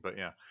something. But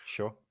yeah,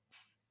 sure.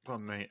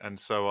 Pardon me. And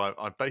so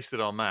I based it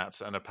on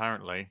that, and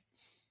apparently,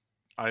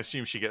 I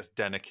assume she gets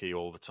Denike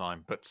all the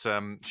time, but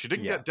she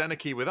didn't get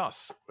Denike with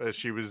us.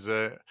 She was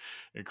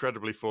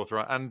incredibly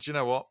forthright. And you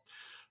know what?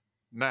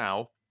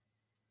 Now,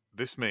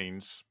 this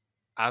means,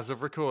 as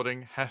of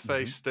recording,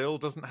 Hefe still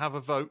doesn't have a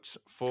vote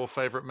for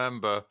favourite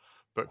member,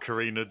 but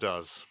Karina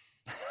does.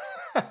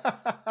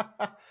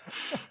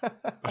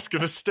 That's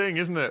going to sting,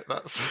 isn't it?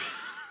 That's.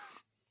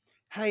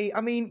 Hey,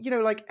 I mean,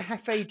 like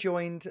Hefe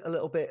joined a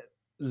little bit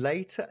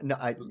later. No,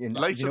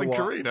 later than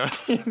Karina.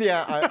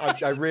 Yeah,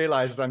 I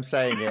realise as I'm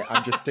saying it,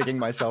 I'm just digging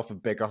myself a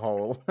bigger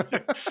hole.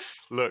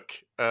 Look,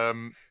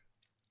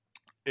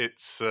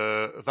 it's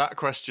that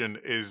question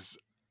is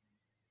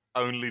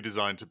only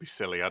designed to be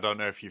silly. I don't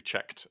know if you've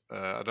checked.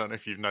 I don't know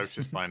if you've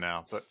noticed by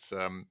now, but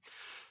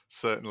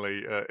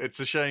certainly it's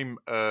a shame.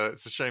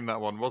 It's a shame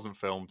that one wasn't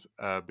filmed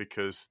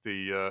because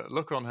the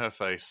look on her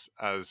face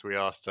as we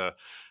asked her,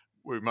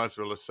 we might as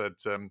well have said,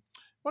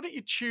 why don't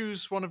you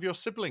choose one of your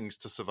siblings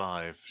to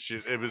survive?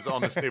 It was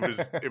honest. It was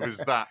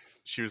that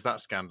she was that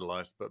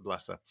scandalized, but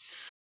bless her.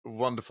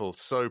 Wonderful.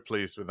 So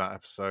pleased with that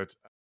episode.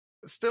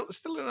 Still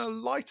in a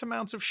light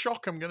amount of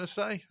shock, I'm going to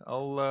say.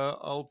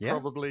 I'll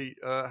probably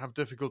have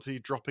difficulty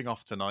dropping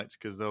off tonight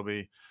because there'll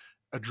be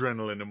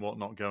adrenaline and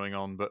whatnot going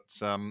on. But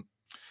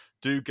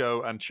do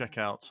go and check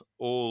out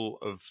all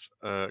of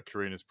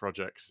Karina's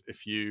projects.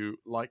 If you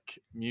like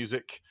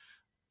music,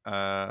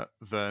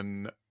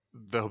 then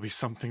there'll be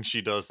something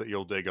she does that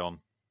you'll dig on.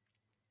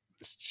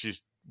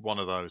 She's one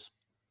of those.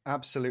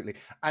 Absolutely.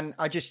 And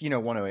I just,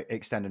 want to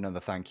extend another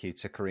thank you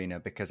to Karina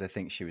because I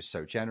think she was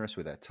so generous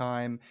with her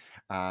time.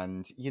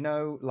 And, we've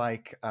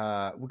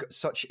got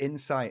such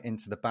insight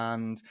into the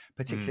band,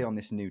 particularly on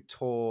this new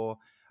tour.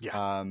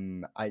 Yeah.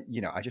 I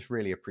just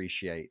really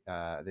appreciate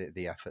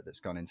the effort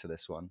that's gone into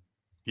this one.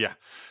 Yeah,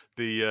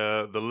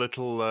 the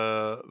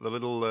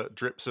little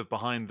drips of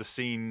behind the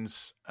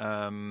scenes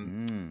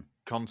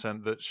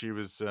content that she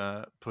was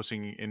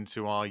putting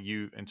into our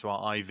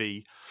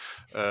IV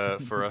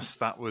for us.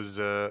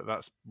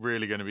 That's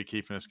really going to be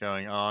keeping us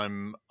going.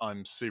 I'm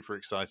super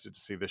excited to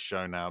see this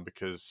show now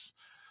because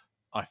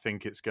I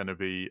think it's going to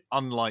be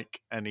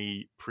unlike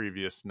any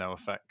previous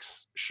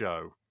NOFX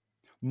show,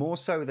 more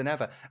so than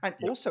ever. And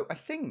also, I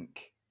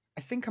think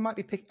I might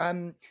be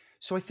picking.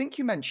 So I think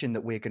you mentioned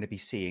that we're going to be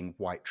seeing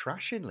white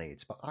trash in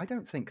Leeds, but I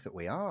don't think that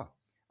we are.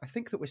 I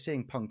think that we're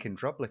seeing punk in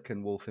Drublic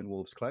and wolf in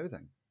wolf's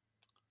clothing.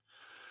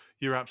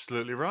 You're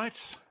absolutely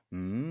right.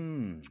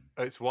 Mm.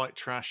 It's White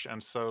Trash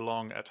and So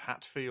Long at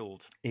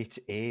Hatfield. It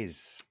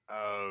is.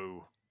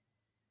 Oh.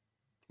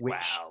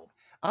 Which wow.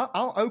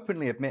 I'll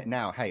openly admit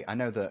now, hey, I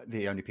know that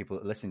the only people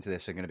that listen to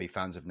this are going to be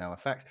fans of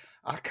NoFX.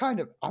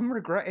 I'm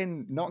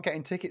regretting not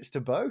getting tickets to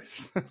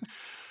both.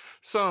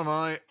 So am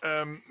I.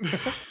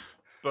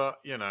 But,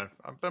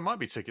 there might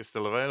be tickets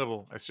still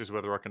available. It's just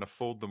whether I can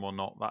afford them or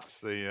not. That's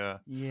the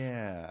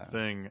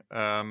thing.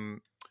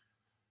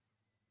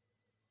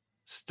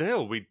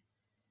 Still, you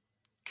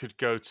could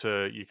go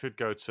to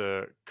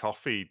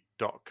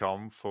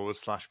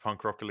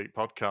coffee.com/Punk Rock Elite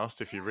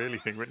podcast if you really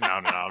think... No,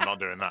 I'm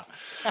not doing that.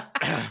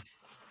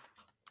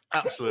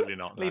 Absolutely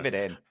not. Leave it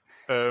in.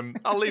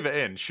 I'll leave it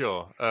in,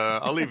 sure.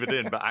 I'll leave it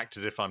in, but act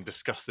as if I'm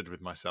disgusted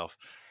with myself.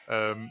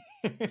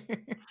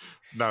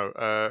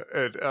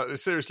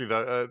 Seriously,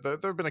 though, there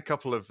have been a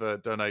couple of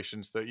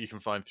donations that you can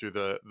find through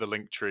the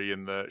link tree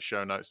in the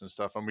show notes and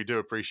stuff, and we do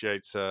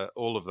appreciate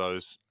all of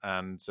those.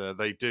 And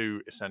they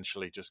do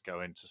essentially just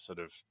go into sort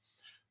of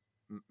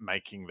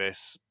making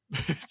this.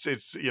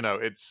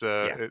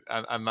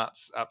 And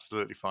that's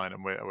absolutely fine,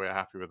 and we're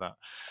happy with that.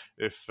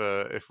 If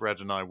Red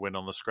and I win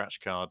on the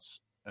scratch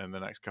cards in the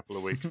next couple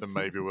of weeks, then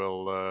maybe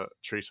we'll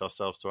treat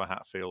ourselves to a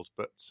Hatfield.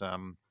 But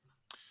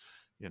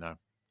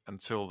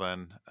until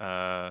then,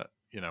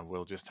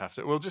 we'll just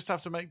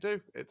have to make do.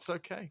 It's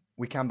okay.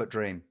 We can but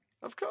dream.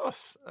 Of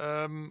course.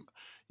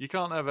 You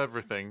can't have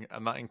everything,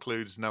 and that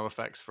includes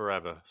NoFX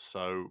forever.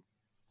 So.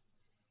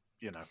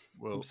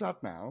 I'm sad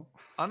now.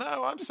 I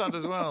know, I'm sad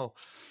as well.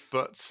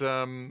 But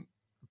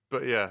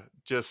yeah,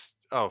 just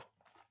so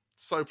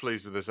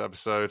pleased with this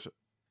episode.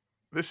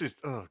 This is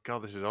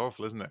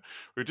awful, isn't it?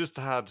 We've just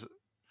had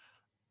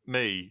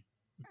me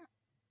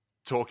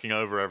talking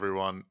over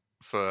everyone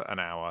for an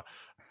hour,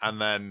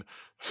 and then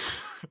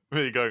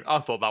me going, I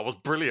thought that was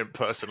brilliant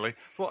personally.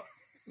 What?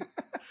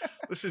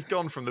 This has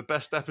gone from the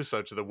best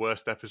episode to the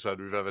worst episode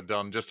we've ever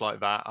done, just like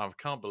that. I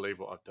can't believe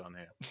what I've done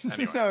here.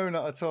 Anyway. No,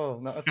 not at all.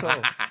 Not at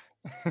all.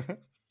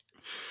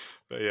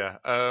 But yeah,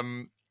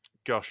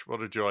 gosh,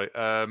 what a joy.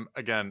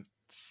 Again,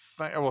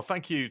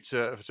 thank you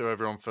to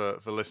everyone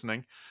for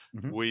listening.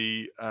 Mm-hmm.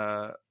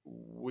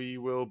 We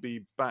will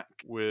be back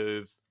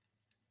with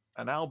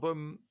an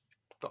album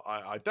that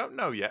I don't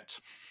know yet.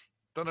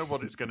 Don't know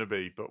what it's going to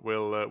be, but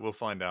we'll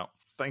find out.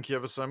 Thank you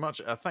ever so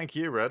much. Thank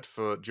you, Red,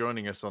 for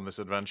joining us on this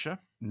adventure.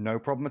 No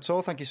problem at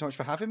all. Thank you so much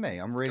for having me.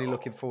 I'm really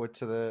looking forward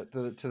to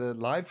the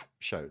live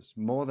shows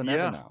more than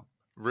ever now.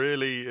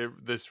 Really,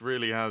 this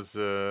really has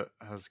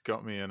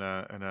got me in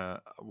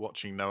a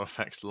watching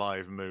NoFX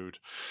live mood.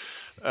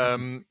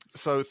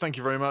 So thank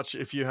you very much.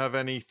 If you have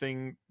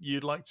anything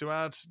you'd like to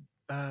add,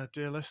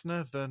 dear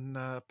listener, then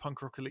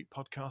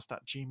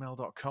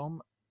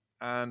punkrockelitepodcast@gmail.com,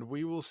 and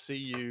we will see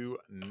you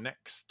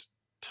next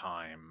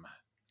time.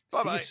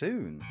 Bye-bye. See you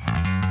soon.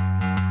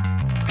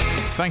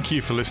 Thank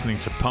you for listening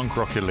to Punk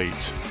Rock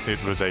Elite.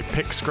 It was a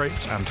Pick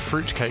Scraped and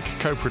Fruitcake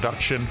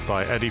co-production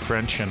by Eddie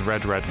French and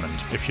Red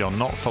Redmond. If you're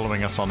not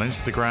following us on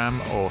Instagram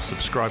or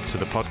subscribe to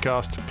the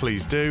podcast,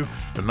 please do.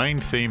 The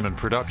main theme and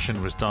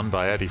production was done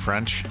by Eddie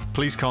French.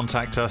 Please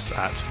contact us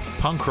at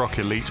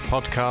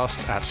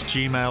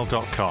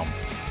punkrockelitepodcast@gmail.com.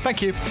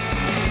 Thank you.